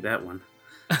did of getting that one.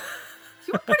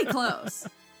 You were pretty close.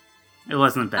 It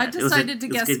wasn't bad. I decided to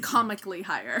guess comically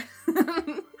higher.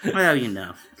 Well, you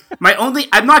know.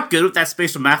 I'm not good with that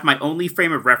spatial math. My only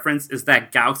frame of reference is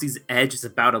that Galaxy's Edge is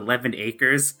about 11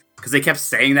 acres. Because they kept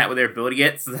saying that when they were building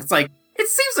it. So that's like, it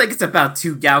seems like it's about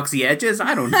 2 galaxy edges.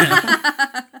 I don't know.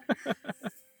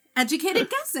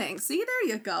 Educated guessing. See, there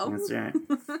you go. That's right.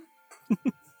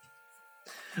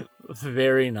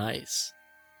 Very nice.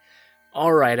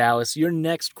 All right, Alice, your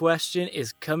next question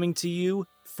is coming to you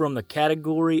from the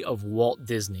category of Walt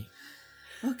Disney.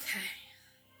 Okay.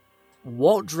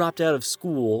 Walt dropped out of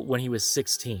school when he was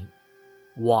 16.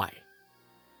 Why?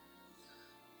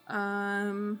 I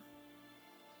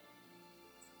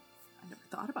never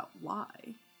thought about why.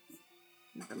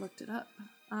 Never looked it up.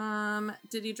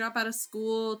 Did he drop out of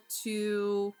school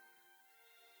to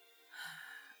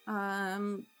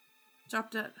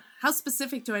dropped out? How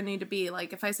specific do I need to be?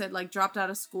 Like if I said like dropped out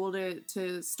of school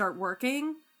to start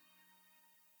working,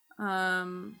 is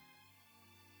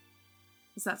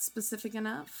that specific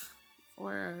enough?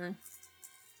 Or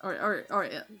I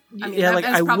mean, yeah, like,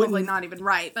 that's I probably wouldn't... not even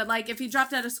right. But like if he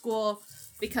dropped out of school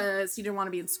because he didn't want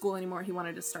to be in school anymore, he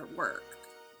wanted to start work,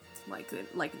 like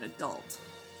an adult,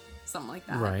 something like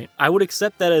that. Right. I would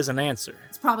accept that as an answer.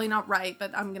 It's probably not right,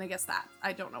 but I'm gonna guess that.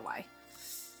 I don't know why.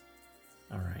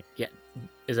 All right. Yeah.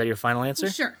 Is that your final answer?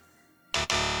 Sure.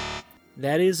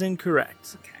 That is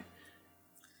incorrect. Okay.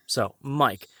 So,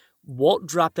 Mike, Walt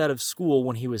dropped out of school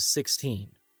when he was 16.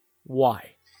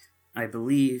 Why? I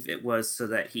believe it was so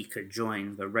that he could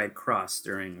join the Red Cross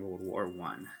during World War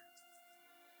I.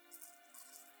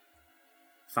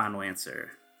 Final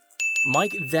answer.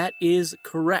 Mike, that is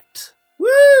correct.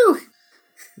 Woo!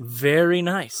 Very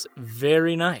nice.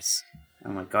 Very nice. Oh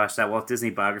my gosh, that Walt Disney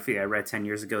biography I read 10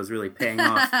 years ago is really paying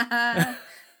off.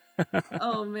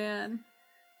 Oh, man.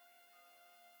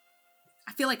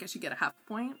 I feel like I should get a half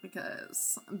point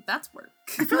because that's work.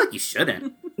 I feel like you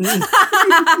shouldn't. I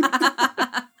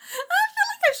feel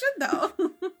like I should, though.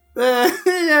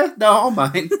 Yeah, no, I'll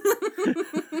mind.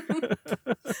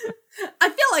 I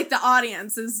feel like the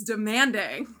audience is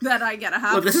demanding that I get a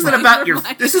half. Well, this point isn't about for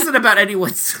my- This isn't about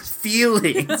anyone's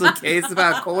feelings. Okay, it's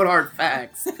about cold hard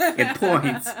facts and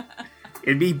points,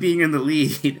 and me being in the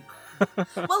lead.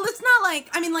 Well, it's not like,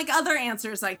 I mean, like other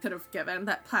answers I could have given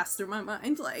that passed through my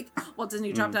mind, like, well,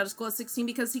 Disney dropped out of school at 16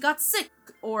 because he got sick,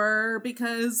 or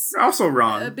because... You're also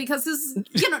wrong. Because his,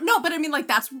 no, but I mean, like,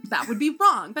 that would be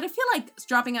wrong. But I feel like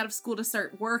dropping out of school to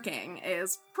start working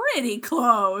is pretty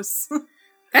close.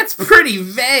 That's pretty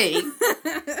vague.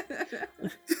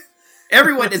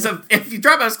 Everyone is if you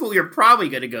drop out of school, you're probably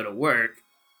going to go to work.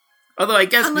 Although I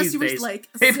guess unless these you were, days, like,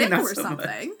 maybe sick not or so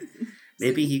something. much.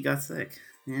 Maybe he got sick.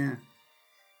 Yeah.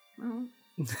 Well,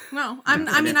 no, I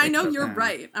mean, I know you're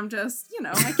right. I'm just,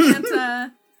 I can't,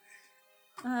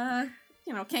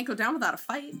 can't go down without a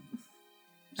fight.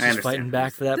 She's fighting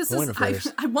back for that This point is, of hers.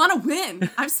 I want to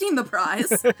win. I've seen the prize.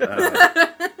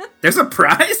 There's a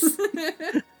prize?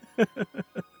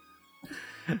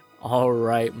 All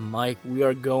right, Mike, we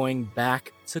are going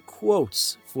back to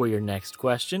quotes for your next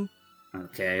question.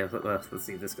 Okay, let's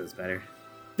see if this goes better.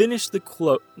 Finish the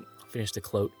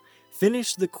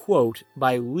quote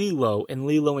by Lilo and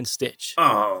Lilo and Stitch.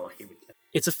 Oh, here we go.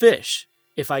 It's a fish.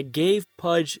 If I gave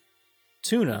Pudge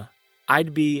tuna,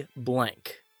 I'd be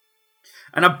blank.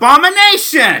 An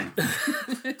abomination!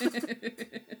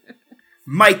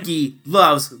 Mikey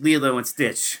loves Lilo and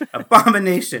Stitch.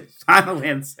 Abomination. Final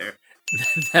answer.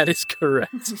 That is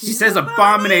correct. She says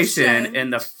abomination in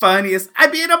the funniest...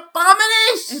 I'd be an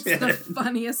abomination! It's the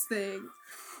funniest thing.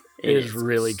 It is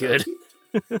really good.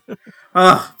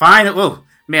 Oh, fine. Oh,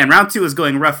 man, round 2 is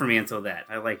going rough for me until that.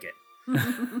 I like it.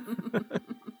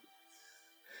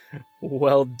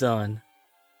 Well done.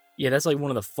 Yeah, that's like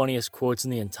one of the funniest quotes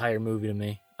in the entire movie to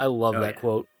me. I love that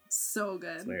quote. So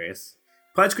good. It's hilarious.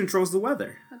 Pudge controls the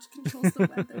weather. Pudge controls the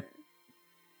weather.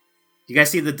 You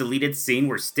guys see the deleted scene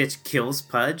where Stitch kills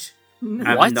Pudge? No.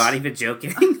 I'm not even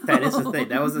joking. That is the thing.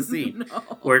 That was the scene.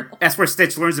 No. That's where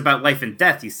Stitch learns about life and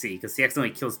death, you see, because he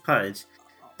accidentally kills Pudge.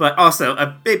 But also,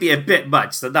 maybe a bit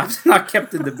much, so not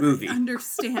kept in the movie. I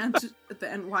understand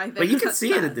then why they... But you can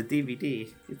see it in the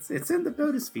DVD. It's in the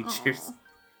bonus features. Aww.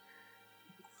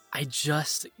 I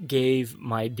just gave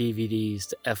my DVDs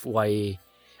to FYE.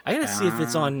 I gotta see if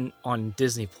it's on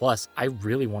Disney Plus. I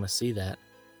really want to see that.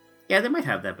 Yeah, they might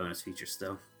have that bonus feature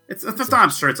still. I'm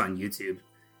sure it's on YouTube.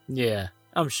 Yeah,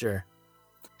 I'm sure.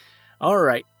 All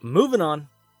right, moving on.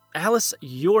 Alice,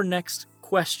 your next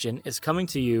question is coming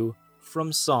to you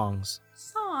from songs.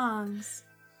 Songs.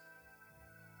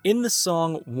 In the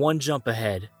song One Jump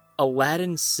Ahead,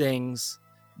 Aladdin sings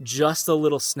 "Just a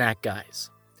Little Snack, Guys."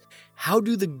 How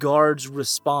do the guards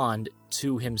respond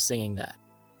to him singing that?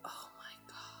 Oh my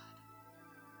god.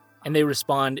 And they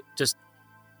respond just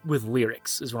with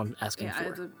lyrics, is what I'm asking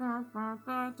for.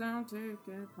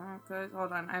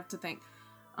 Hold on, I have to think.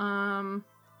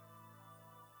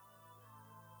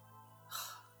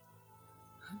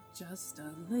 Just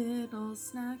a little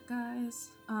snack, guys.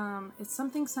 It's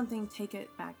something, take it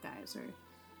back, guys, or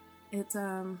it's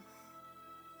is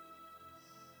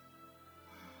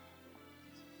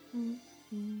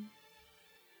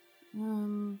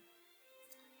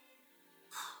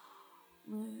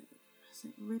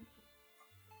it rip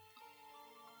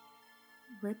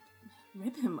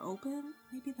him open?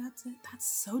 Maybe that's it. That's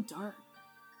so dark.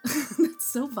 That's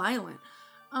so violent.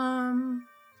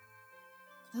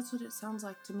 That's what it sounds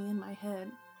like to me in my head,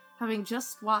 having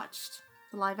just watched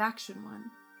the live action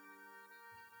one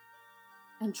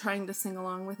and trying to sing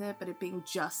along with it, but it being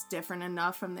just different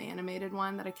enough from the animated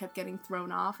one that I kept getting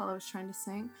thrown off while I was trying to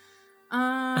sing.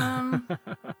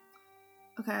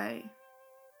 Okay.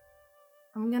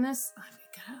 I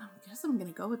guess I'm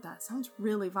gonna go with that. It sounds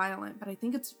really violent, but I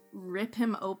think it's rip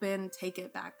him open, take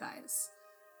it back, guys.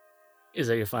 Is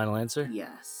that your final answer?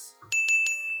 Yes.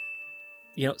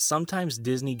 You know, sometimes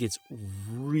Disney gets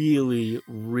really,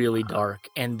 really dark,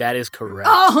 and that is correct.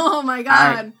 Oh my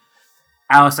god.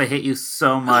 Alice, I hate you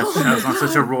so much. I was on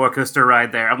such a roller coaster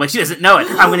ride there. I'm like, she doesn't know it.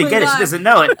 I'm gonna get it. She doesn't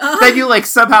know it. Then you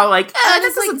somehow that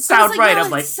doesn't sound right. No,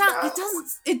 I'm like,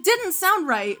 it didn't sound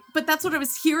right, but that's what I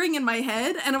was hearing in my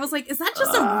head, and I was like, is that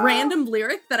just a random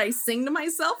lyric that I sing to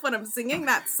myself when I'm singing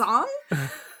that song?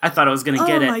 I thought I was gonna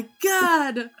get it. Oh my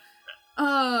god.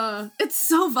 It's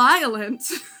so violent.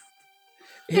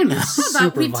 It is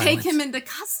super we violent. take him into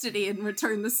custody and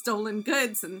return the stolen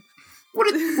goods, and when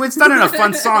it's done in a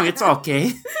fun song, it's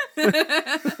okay.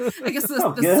 I guess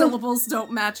the syllables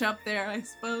don't match up there, I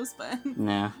suppose, but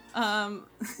no.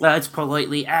 Let's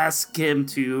politely ask him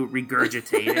to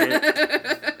regurgitate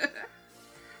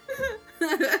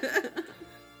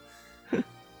it.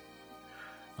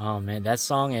 Oh man, that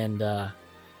song and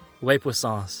Les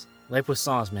Poissons, man,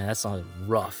 that song is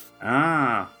rough.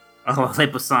 Oh, Les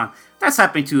Poissons. That's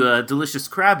happening to Delicious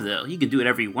Crab, though. You can do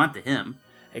whatever you want to him.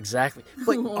 Exactly.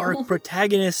 But our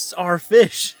protagonists are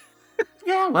fish.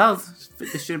 Yeah, well, they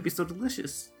shouldn't be so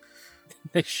delicious.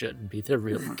 They shouldn't be. They're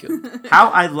really good. How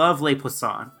I love Les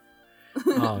Poissons.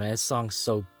 Oh, man, that song's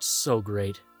so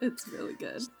great. It's really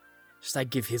good. Just I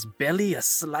give his belly a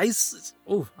slice.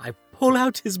 Oh, I pull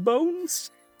out his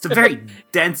bones. It's a very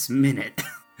dense minute.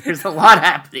 There's a lot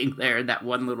happening there in that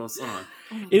one little song.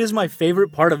 It is my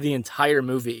favorite part of the entire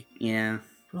movie. Yeah.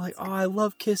 We're like, oh, I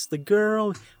love Kiss the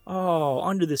Girl. Oh,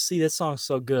 Under the Sea, that song's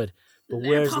so good. But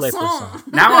where's Les Poissons?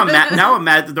 Now I'm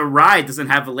mad that the ride doesn't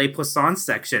have a Les Poissons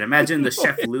section. Imagine the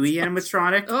Chef Louis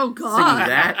animatronic. Oh God, singing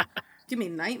that. Give me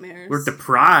nightmares. We're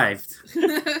deprived.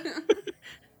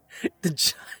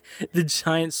 the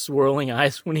giant swirling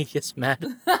eyes when he gets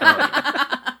mad.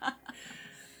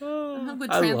 I don't know if it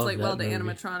would translate well to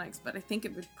animatronics, but I think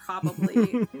it would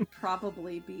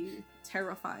probably be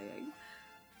terrifying.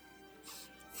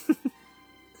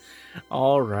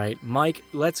 All right, Mike,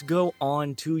 let's go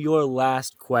on to your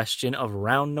last question of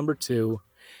round number 2,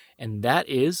 and that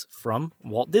is from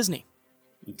Walt Disney.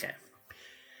 Okay.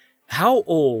 How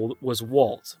old was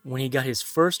Walt when he got his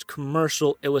first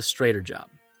commercial illustrator job?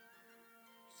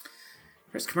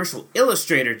 First commercial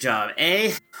illustrator job,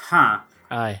 eh? Huh.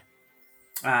 Aye.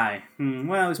 Well,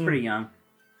 he was pretty young.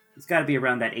 It's got to be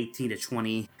around that 18 to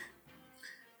 20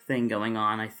 thing going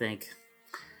on, I think.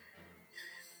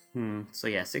 So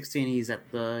yeah, 16. He's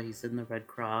in the Red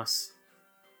Cross.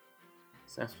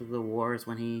 So after the war is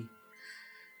when he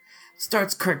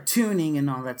starts cartooning and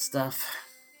all that stuff.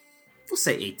 We'll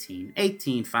say 18.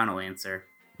 18, final answer.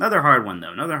 Another hard one,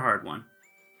 though. Another hard one.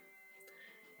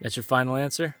 That's your final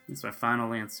answer? That's my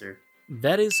final answer.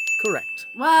 That is correct.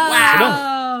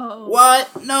 Wow!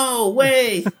 What? No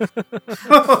way!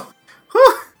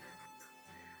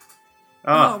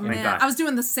 Oh my man, God. I was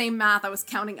doing the same math. I was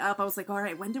counting up. I was like, all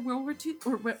right, when did World War II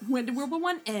or when did World War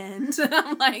I end?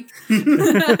 I'm like,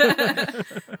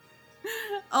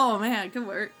 oh man, good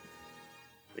work.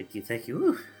 Thank you.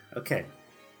 Ooh. Okay.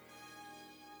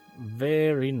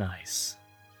 Very nice.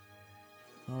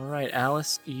 All right,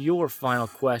 Alice, your final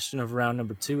question of round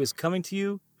number 2 is coming to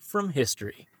you from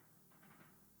history.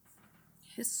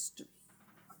 History.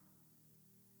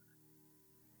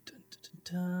 Dun,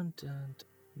 dun, dun,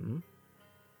 dun.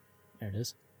 There it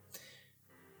is.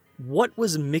 What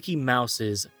was Mickey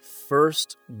Mouse's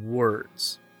first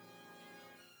words?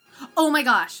 Oh my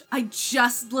gosh, I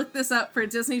just looked this up for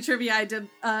Disney trivia I did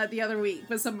the other week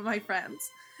with some of my friends.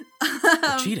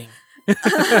 You're cheating.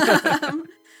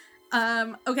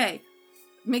 Okay.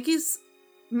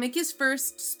 Mickey's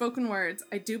first spoken words,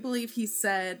 I do believe he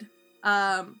said,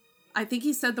 I think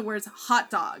he said the words hot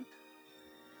dog.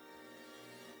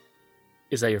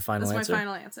 Is that your final That's answer? my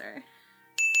final answer.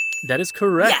 That is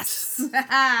correct. Yes!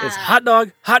 It's hot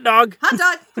dog, hot dog. Hot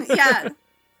dog! Yeah.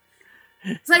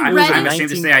 I'm ashamed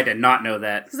to say I did not know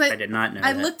that. I did not know that.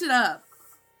 I looked it up,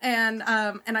 and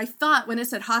I thought when it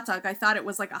said hot dog, I thought it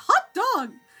was like a hot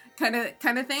dog kind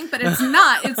of thing, but it's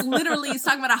not. It's literally he's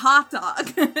talking about a hot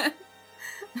dog.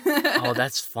 Oh,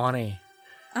 that's funny.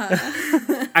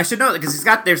 I should know that because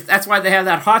that's why they have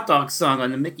that hot dog song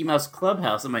on the Mickey Mouse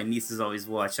Clubhouse that my nieces always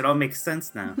watch. It all makes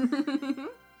sense now.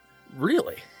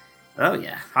 Really? Oh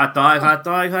yeah, hot dog,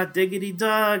 hot diggity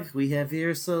dog. We have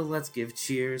here, so let's give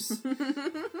cheers.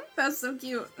 That's so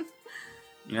cute.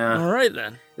 Yeah. All right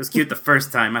then. It was cute the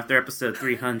first time after episode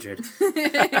 300.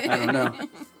 I don't know.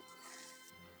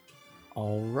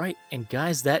 All right, and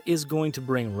guys, that is going to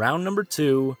bring round number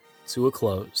 2 to a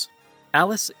close.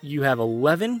 Alice, you have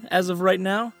 11 as of right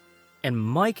now, and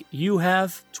Mike, you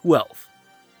have 12.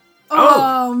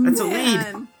 Oh, that's man. a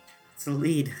lead. It's a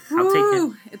lead. I'll take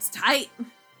it. It's tight.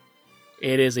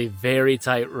 It is a very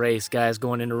tight race, guys,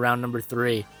 going into round number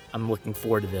 3. I'm looking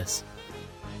forward to this.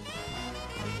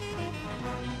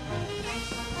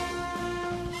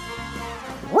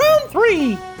 Round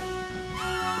 3.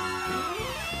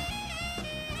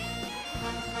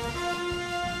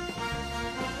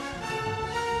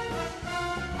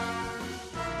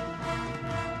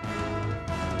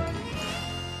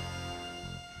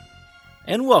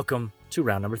 And welcome to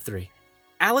round number 3.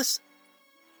 Alice,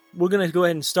 we're going to go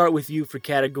ahead and start with you for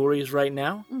categories right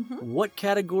now. Mm-hmm. What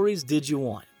categories did you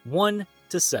want? 1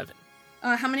 to 7.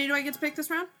 How many do I get to pick this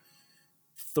round?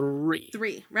 3.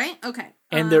 3, right? Okay.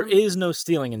 And there is no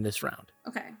stealing in this round.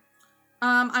 Okay.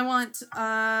 I want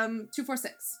 2, 4,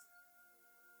 6.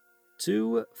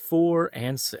 2, 4,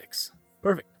 and 6.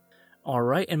 Perfect. All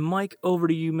right, and Mike, over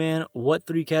to you, man. What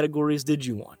 3 categories did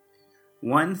you want?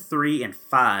 1, 3, and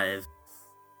 5.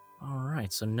 All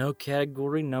right, so no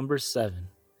category number 7.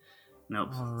 Nope.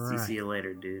 All right. See you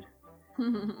later, dude.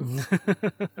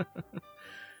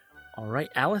 All right,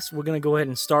 Alice, we're going to go ahead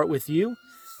and start with you.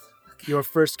 Okay. Your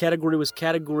first category was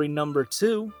category number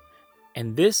 2,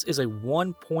 and this is a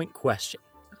 1-point question.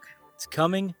 Okay. It's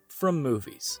coming from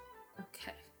movies.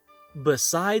 Okay.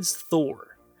 Besides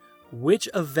Thor, which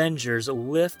Avengers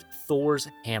lift Thor's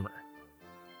hammer?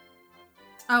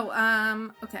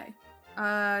 Oh, okay.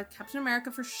 Captain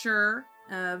America for sure.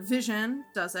 Vision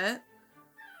does it.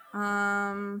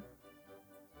 I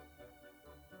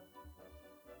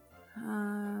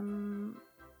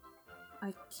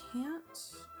can't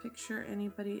picture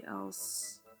anybody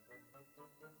else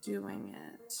doing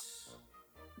it.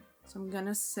 So I'm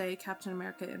gonna say Captain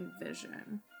America and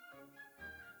Vision.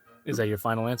 Is that your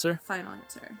final answer? Final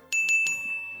answer.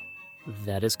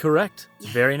 That is correct.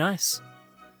 Yeah. Very nice.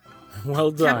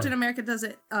 Well done. Captain America does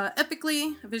it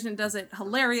epically, Vision does it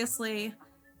hilariously,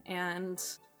 and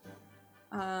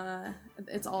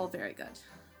it's all very good.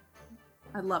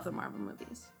 I love the Marvel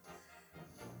movies.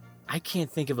 I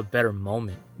can't think of a better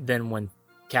moment than when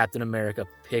Captain America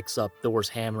picks up Thor's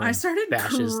hammer and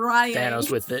bashes crying.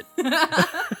 Thanos with it.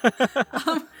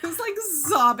 I was like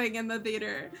sobbing in the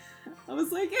theater. I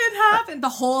was like, it happened. The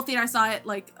whole theater, I saw it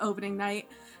like opening night.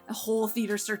 The whole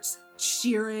theater starts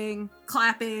cheering,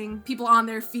 clapping, people on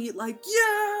their feet like,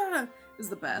 yeah! It was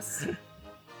the best.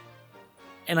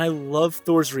 And I love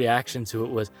Thor's reaction to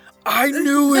it was, I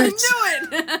knew it! I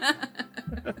knew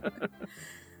it!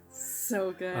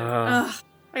 So good. I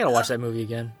gotta watch that movie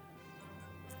again.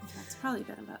 It's probably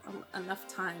been about enough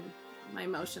time. My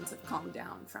emotions have calmed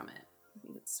down from it. I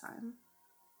think it's time.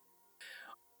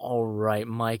 All right,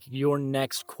 Mike, your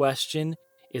next question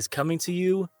is coming to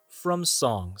you from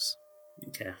songs.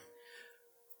 Okay.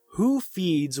 Who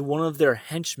feeds one of their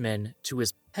henchmen to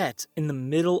his pet in the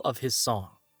middle of his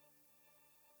song?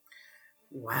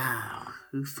 Wow.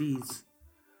 Who feeds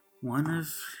one of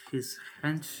his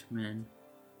henchmen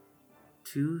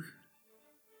to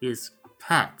his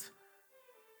pet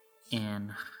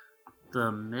in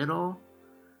the middle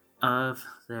of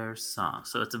their song?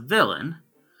 So it's a villain.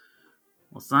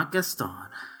 Well, it's not Gaston.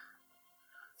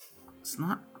 It's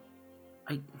not.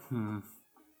 It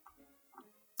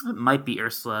might be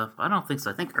Ursula. But I don't think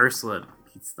so. I think Ursula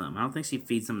eats them. I don't think she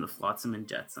feeds them to Flotsam and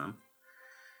Jetsam.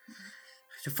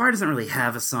 Jafar doesn't really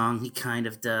have a song. He kind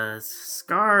of does.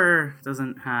 Scar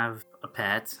doesn't have a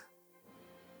pet.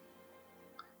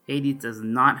 Hades does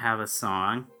not have a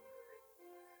song.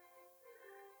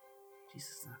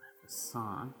 Jesus does not have a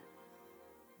song.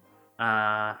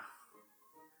 Wow.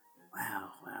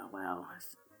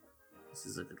 This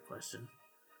is a good question.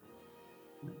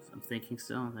 I'm thinking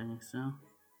still.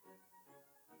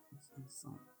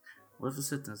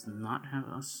 Maleficent does not have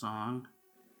a song.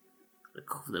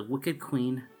 The Wicked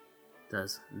Queen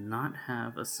does not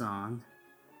have a song.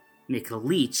 Nick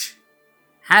Leach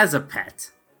has a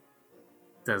pet.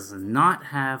 Does not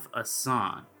have a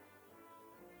song.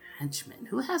 Henchmen.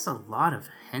 Who has a lot of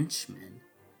henchmen?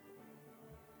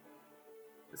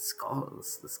 The Skull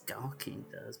King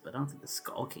does, but I don't think the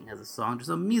Skull King has a song.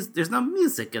 There's no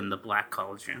music in the Black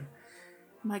Cauldron.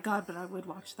 My God, but I would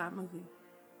watch that movie.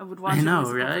 I would watch I know,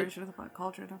 the right? version of the Black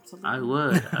Cauldron, absolutely.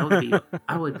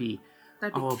 I would be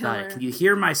That'd be all killer. about it. Can you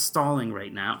hear my stalling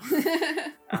right now?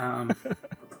 Who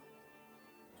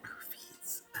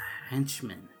feeds a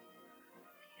henchman?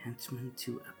 Henchman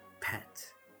to a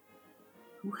pet.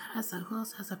 Who else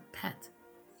has a pet?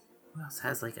 Who else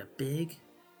has like a big,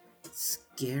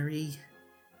 scary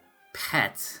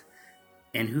pet?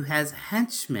 And who has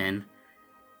henchmen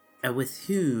with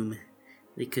whom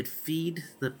they could feed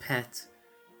the pet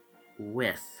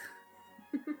with?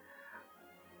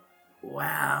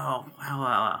 Wow.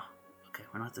 Okay,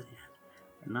 we're not done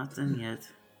yet.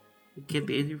 It can't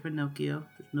be anything from Pinocchio.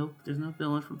 There's no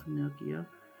villain from Pinocchio.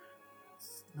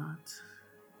 It's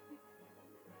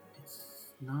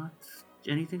not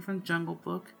anything from Jungle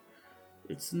Book.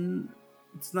 It's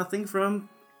nothing from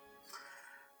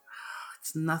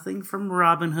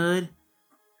Robin Hood.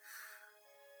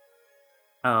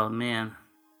 Oh man,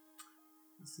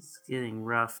 this is getting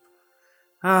rough.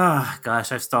 Ah,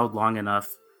 gosh, I've stalled long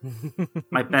enough.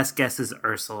 My best guess is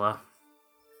Ursula.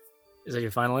 Is that your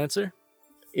final answer?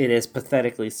 It is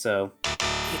pathetically so.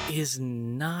 It is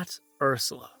not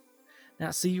Ursula. Now,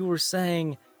 see, you were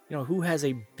saying, who has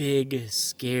a big,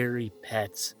 scary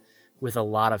pet with a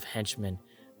lot of henchmen?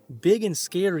 Big and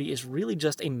scary is really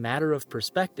just a matter of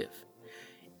perspective.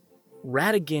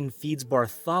 Ratigan feeds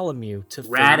Bartholomew to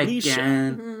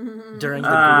Felicia during the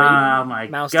Oh Great my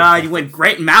Mouse God! Detective. You went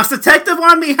Great Mouse Detective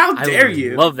on me. How dare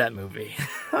you? I love that movie.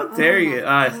 How dare you?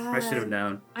 my I should have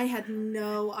known. I had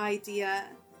no idea.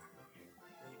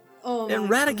 Oh my And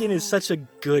Ratigan God. is such a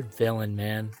good villain,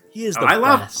 man. He is the best. I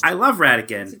love It's a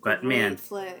Ratigan, but great man,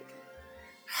 flick.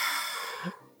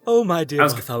 Oh, my dear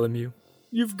Bartholomew,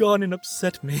 you've gone and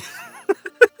upset me.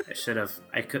 I should have.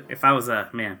 I could if I was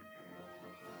a man.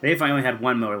 Maybe if I only had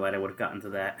one Miller Lite, I would have gotten to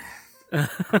that.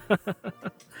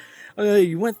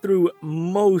 You went through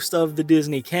most of the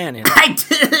Disney canon. I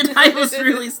did. I was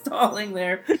really stalling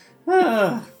there.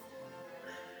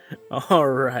 All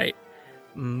right,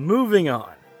 moving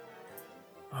on.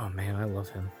 Oh man, I love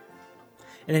him.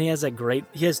 And then he has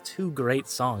two great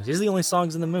songs. These are the only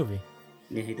songs in the movie.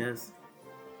 Yeah, he does.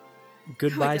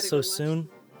 Goodbye gotta So go watch Soon.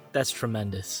 That's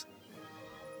tremendous.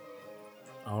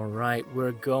 All right,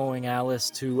 we're going,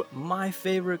 Alice, to my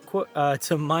favorite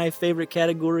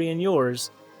category and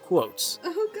yours, quotes.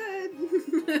 Oh, good.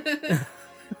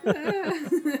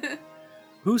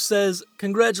 Who says,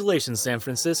 "Congratulations, San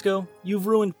Francisco, you've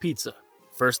ruined pizza.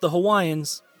 First the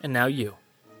Hawaiians, and now you."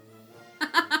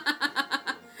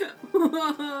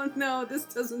 Oh no, this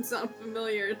doesn't sound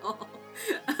familiar at all.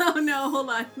 Oh no,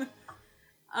 hold on.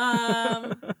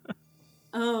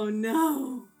 Oh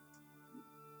no.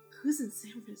 Who's in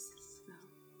San Francisco?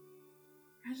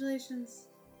 Congratulations,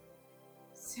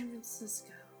 San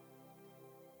Francisco.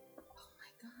 Oh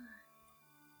my God.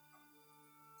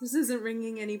 This isn't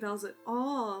ringing any bells at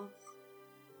all.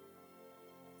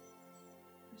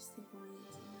 Where's the one?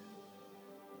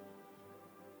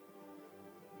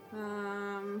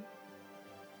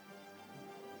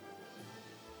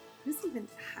 Who's even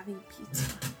having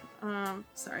pizza?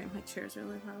 Sorry, my chair's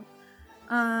really low.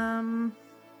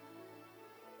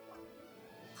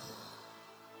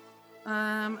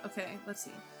 Okay, let's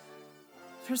see.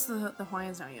 First the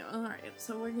Hawaiians, now you. Alright,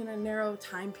 so we're gonna narrow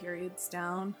time periods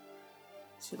down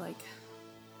to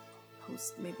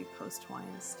maybe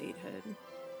post-Hawaiian statehood.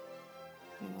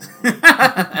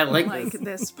 I like this.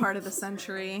 This part of the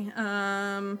century.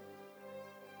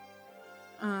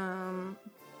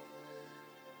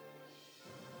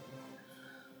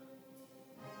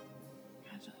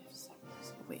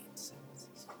 Wait, San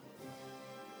Francisco.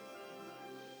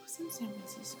 Who's in San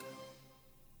Francisco?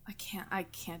 I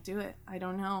can't do it. I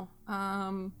don't know.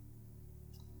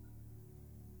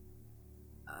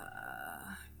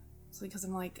 It's because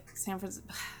I'm like San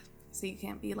Francisco. So you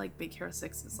can't be like Big Hero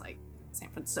 6 is like San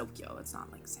Francisco. It's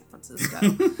not like San Francisco.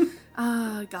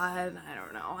 Oh God, I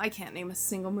don't know. I can't name a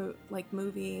single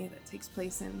movie that takes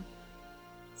place in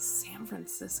San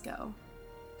Francisco.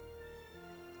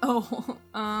 Oh,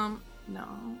 no.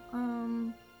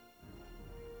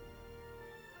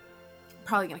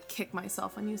 Probably gonna kick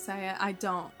myself when you say it. I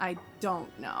don't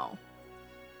know.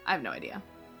 I have no idea.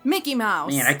 Mickey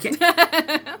Mouse. Man,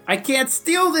 I can't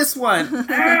steal this one. Is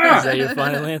that your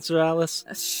final answer,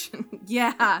 Alice?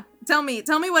 Yeah. Tell me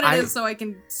what it is so I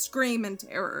can scream in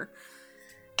terror.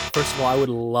 First of all, I would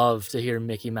love to hear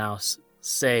Mickey Mouse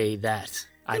say that.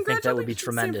 I think that would be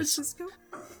tremendous. San Francisco.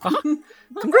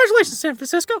 Congratulations, San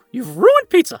Francisco! You've ruined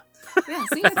pizza. Yeah,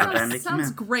 see, it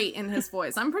sounds great in his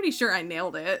voice. I'm pretty sure I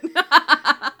nailed it.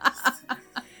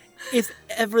 If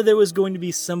ever there was going to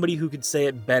be somebody who could say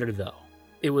it better, though,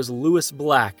 it was Lewis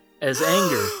Black as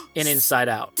Anger in Inside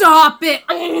Out. Stop it!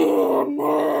 Oh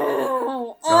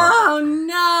no! Oh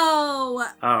no!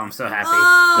 Oh, I'm so happy.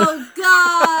 Oh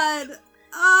God!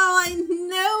 Oh, I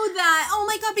know that. Oh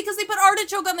my God, because they put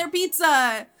artichoke on their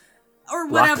pizza. Or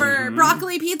whatever,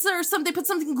 broccoli pizza or something. They put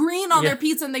something green on their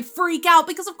pizza and they freak out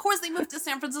because, of course, they moved to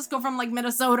San Francisco from like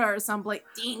Minnesota or someplace.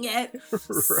 Dang it. Right.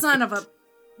 Son of a.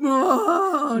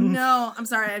 Oh, no. I'm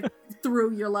sorry. I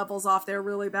threw your levels off there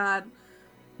really bad.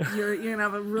 You're going to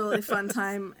have a really fun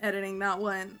time editing that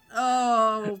one.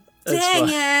 Oh, dang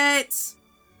it.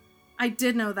 I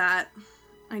did know that.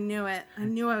 I knew it. I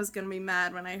knew I was going to be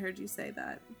mad when I heard you say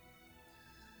that.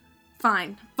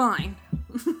 Fine.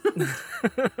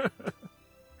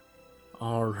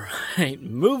 All right,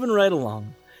 moving right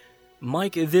along.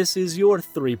 Mike, this is your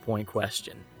 3-point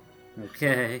question.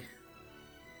 Okay.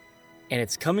 And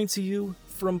it's coming to you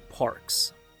from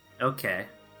Parks. Okay.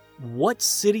 What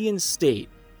city and state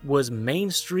was Main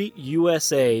Street,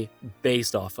 USA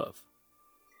based off of?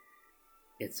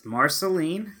 It's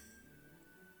Marceline.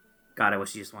 God, I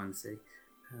wish you just wanted to say.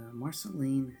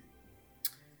 Marceline.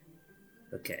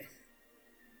 Okay.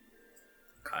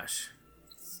 Gosh.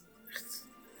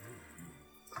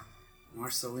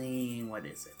 Marceline, what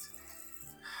is it?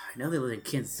 I know they lived in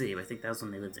Kansas City, but I think that was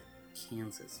when they lived in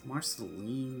Kansas.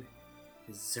 Marceline,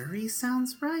 Missouri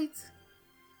sounds right.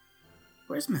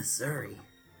 Where's Missouri?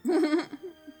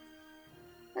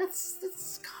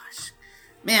 That's gosh.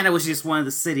 Man, I wish you just wanted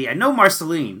the city. I know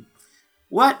Marceline.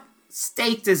 What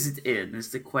state is it in?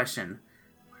 Is the question.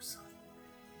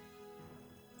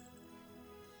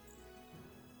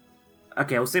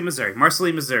 Okay, we'll say Missouri.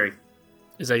 Marceline, Missouri.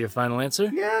 Is that your final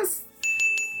answer? Yes.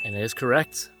 And it is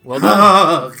correct. Well done.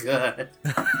 Oh, good.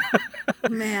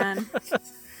 Man.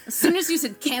 As soon as you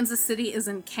said Kansas City is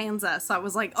in Kansas, I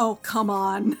was like, oh, come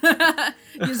on.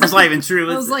 That's not even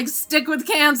true. I was like, stick with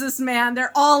Kansas, man.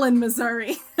 They're all in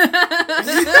Missouri. That's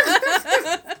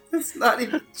not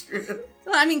even true.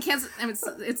 Well, I mean, Kansas. I mean,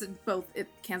 it's in both.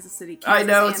 Kansas City. Kansas I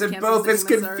know it's in Kansas both. City, It's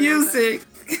Missouri,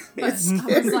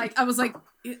 confusing. but I was like,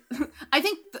 I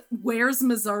think "Where's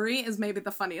Missouri" is maybe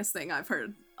the funniest thing I've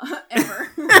heard ever.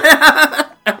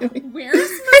 Where's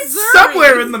Missouri? It's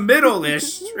somewhere in the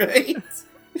middle-ish, right?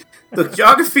 Look,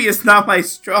 geography is not my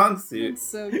strong suit. It's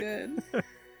so good.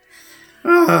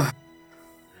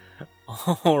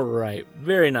 All right,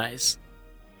 very nice.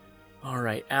 All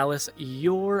right, Alice,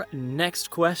 your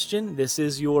next question, this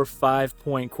is your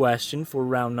 5-point question for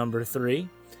round number 3,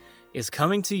 is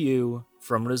coming to you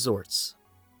from Resorts.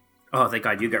 Oh, thank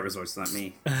God you got Resorts, not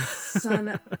me.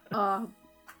 Son of...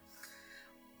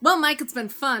 Well, Mike, it's been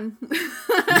fun.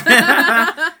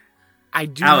 I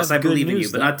do Alice, have I good believe in news,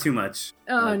 you, but though. not too much.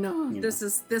 Oh, Like, no. you know. This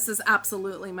is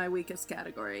absolutely my weakest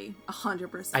category.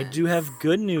 100%. I do have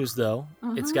good news, though.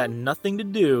 It's got nothing to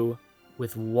do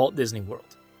with Walt Disney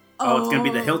World. Oh, it's gonna be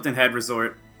the Hilton Head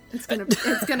Resort. It's gonna,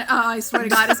 I swear to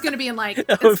God, it's gonna be in like,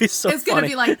 That would be so it's gonna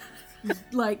funny. be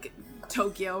like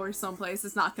Tokyo or someplace.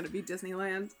 It's not gonna be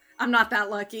Disneyland. I'm not that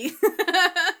lucky.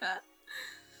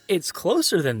 It's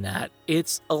closer than that.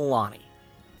 It's Alani.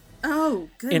 Oh,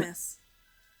 goodness.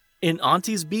 In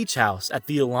Auntie's Beach House at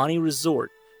the Alani Resort,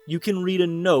 you can read a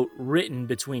note written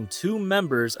between 2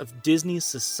 members of Disney's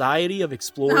Society of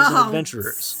Explorers and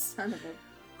Adventurers. Son of a...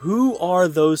 Who are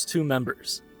those 2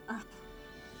 members?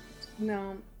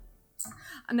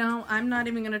 No, I'm not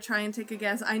even going to try and take a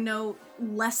guess. I know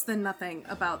less than nothing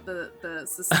about the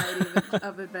Society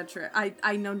of Adventure.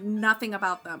 I know nothing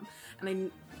about them.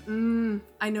 And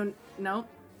I know, no.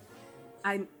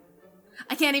 I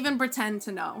can't even pretend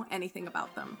to know anything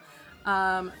about them.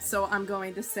 So I'm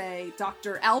going to say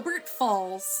Dr. Albert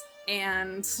Falls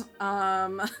and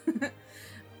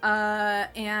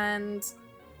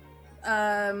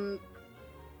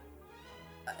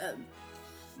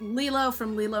Lilo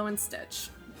from Lilo and Stitch.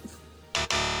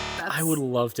 I would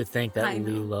love to think that I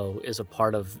know. Lilo is a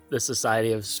part of the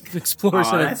Society of Explorers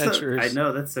and Adventurers. I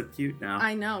know, that's so cute now.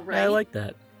 I know, right? Yeah, I like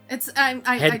that. It's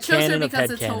I chose her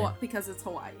because it's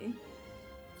Hawaii.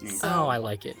 Yeah. So, Oh, I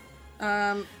like it.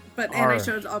 and I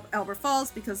chose Albert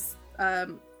Falls because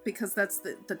that's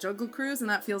the Jungle Cruise, and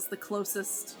that feels the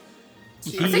closest.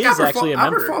 He I think is actually a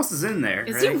member. Albert Falls is in there.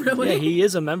 Is right? he really? Yeah, he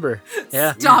is a member.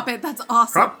 Yeah. Stop it! That's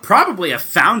awesome. Probably a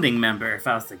founding member, if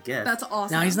I was to guess. That's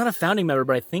awesome. Now, he's not a founding member,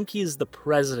 but I think he's the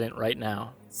president right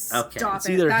now. Okay. Stop It's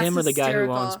it. either That's him or the guy who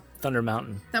hysterical. owns Thunder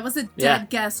Mountain. That was a dead Yeah.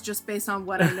 guess just based on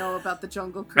what I know about the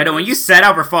Jungle Cruise. I know, when you said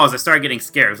Albert Falls, I started getting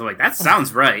scared. I was like, that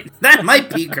sounds right. That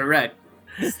might be correct.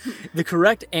 The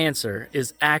correct answer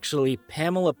is actually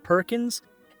Pamela Perkins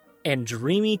and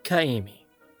Dreamy Kaimi.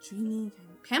 Dreamy.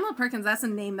 Pamela Perkins, that's a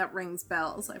name that rings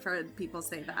bells. I've heard people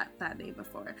say that name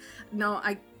before. No,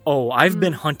 Oh, I've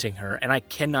been hunting her, and I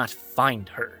cannot find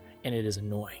her, and it is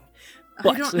annoying.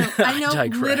 But I don't know. I know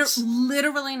digress.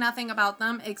 literally nothing about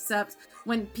them except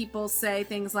when people say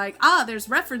things like, there's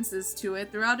references to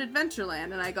it throughout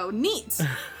Adventureland, and I go, neat.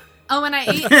 Oh, and I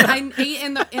ate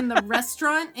in the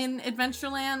restaurant in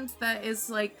Adventureland that is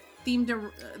like themed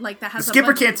to that The has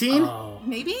Skipper a bunch, Canteen? Oh,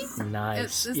 maybe.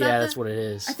 nice. Is Yeah, that that's what it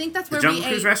is. I think that's The where Jungle we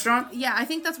Cruise ate. restaurant? Yeah, I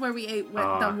think that's where we ate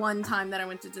the one time that I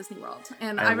went to Disney World,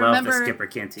 and I love the remember Skipper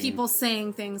Canteen. people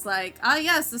saying things like,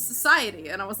 yes, the Society,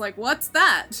 and I was like, what's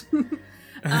that?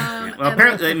 Well,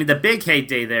 apparently, I mean, the big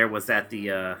heyday there was at the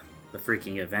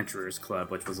freaking Adventurers Club,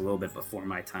 which was a little bit before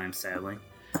my time, sadly.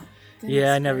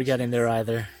 Yeah, I never got in there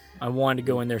either. I wanted to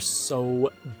go in there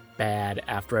so bad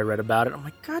after I read about it. I'm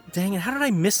like, God dang it, how did I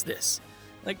miss this?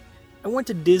 Like, I went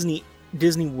to Disney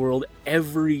World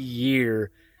every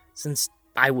year since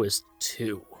I was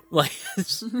 2. Like,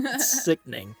 it's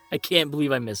sickening. I can't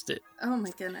believe I missed it. Oh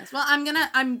my goodness. Well, I'm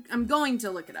going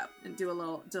to look it up and do a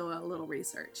little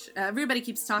research. Everybody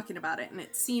keeps talking about it, and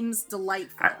it seems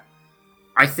delightful.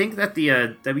 I think that the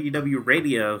WW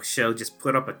Radio show just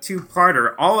put up a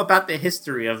 2-parter all about the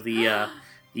history of the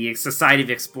Society of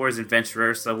Explorers and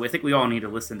Adventurers, so I think we all need to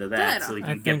listen to that. Good. So we I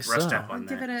can think get brushed so. up on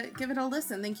that. Give it a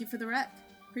listen. Thank you for the rec.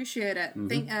 Appreciate it.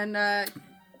 Mm-hmm.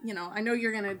 I know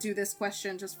you're gonna do this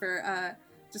question just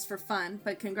for fun,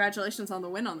 but congratulations on the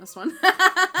win on this one.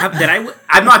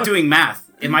 I'm not doing math.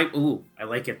 I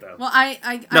like it though. Well,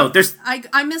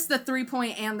 I missed the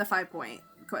 3-point and the 5-point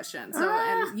question. So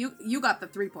and you got the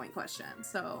 3-point question.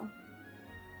 So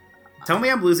Tell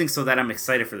me I'm losing so that I'm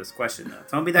excited for this question though.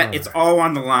 Tell me that it's all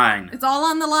on the line. it's all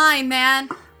on the line, man.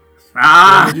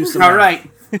 All right.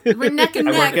 We're neck and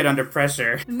I work neck. it under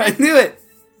pressure. I knew it.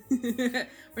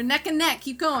 We're neck and neck.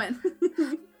 Keep going.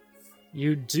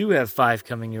 You do have 5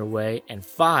 coming your way, and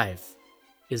 5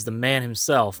 is the man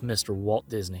himself, Mr. Walt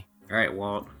Disney. All right,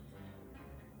 Walt.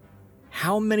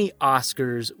 How many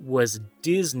Oscars was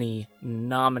Disney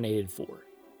nominated for?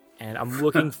 And I'm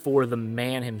looking for the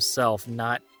man himself,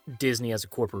 not Disney as a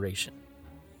corporation.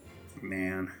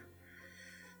 Man.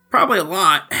 Probably a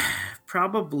lot.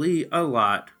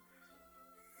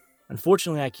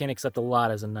 Unfortunately, I can't accept a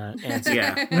lot as an answer.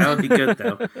 Yeah, that would be good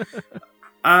though.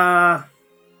 I'm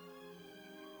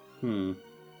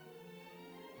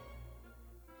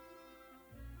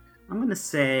gonna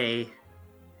say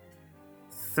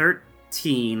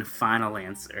 13. Final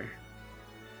answer.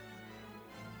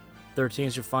 13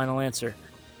 is your final answer.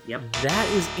 Yep. That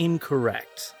is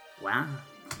incorrect. Wow.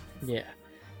 Yeah.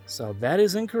 So that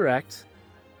is incorrect.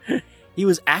 He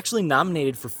was actually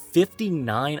nominated for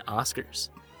 59 Oscars.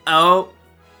 Oh.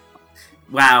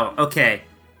 Wow. Okay.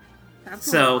 That's a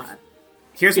So lot.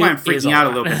 here's why I'm It is freaking a out a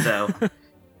lot. little bit though.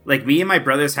 Like, me and my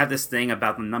brothers have this thing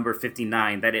about the number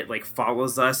 59 that it like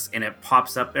follows us and it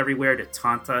pops up everywhere to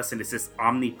taunt us, and it's this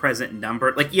omnipresent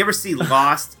number. Like, you ever see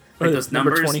Lost? Like Or those number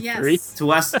numbers. 23. Yes.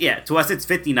 To us it's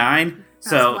 59.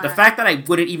 So That's the whack. fact that I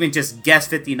wouldn't even just guess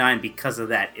 59 because of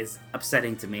that is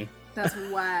upsetting to me. That's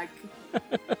whack.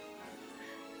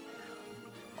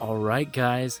 All right,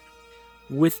 guys.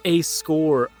 With a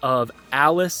score of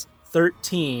Alice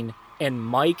 13 and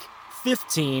Mike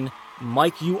 15,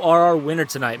 Mike, you are our winner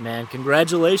tonight, man.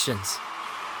 Congratulations.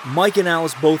 Mike and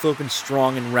Alice both opened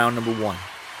strong in round number 1.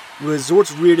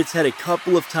 Resorts reared its head a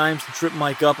couple of times to trip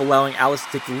Mike up, allowing Alice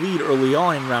to take the lead early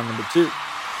on in round number 2.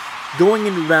 Going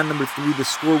into round number 3, the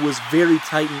score was very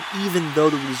tight, and even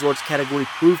though the resorts category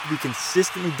proved to be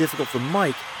consistently difficult for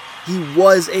Mike, he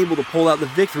was able to pull out the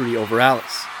victory over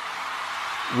Alice.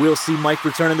 We'll see Mike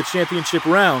return in the championship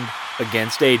round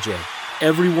against AJ.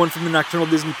 Everyone from the Nocturnal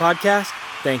Disney podcast,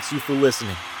 thanks you for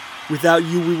listening. Without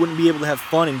you, we wouldn't be able to have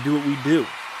fun and do what we do.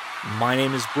 My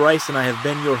name is Bryce, and I have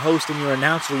been your host, and your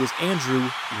announcer was Andrew,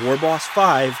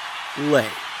 Warboss5, Lay.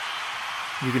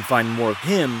 You can find more of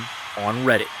him on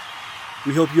Reddit.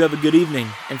 We hope you have a good evening,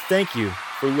 and thank you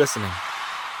for listening.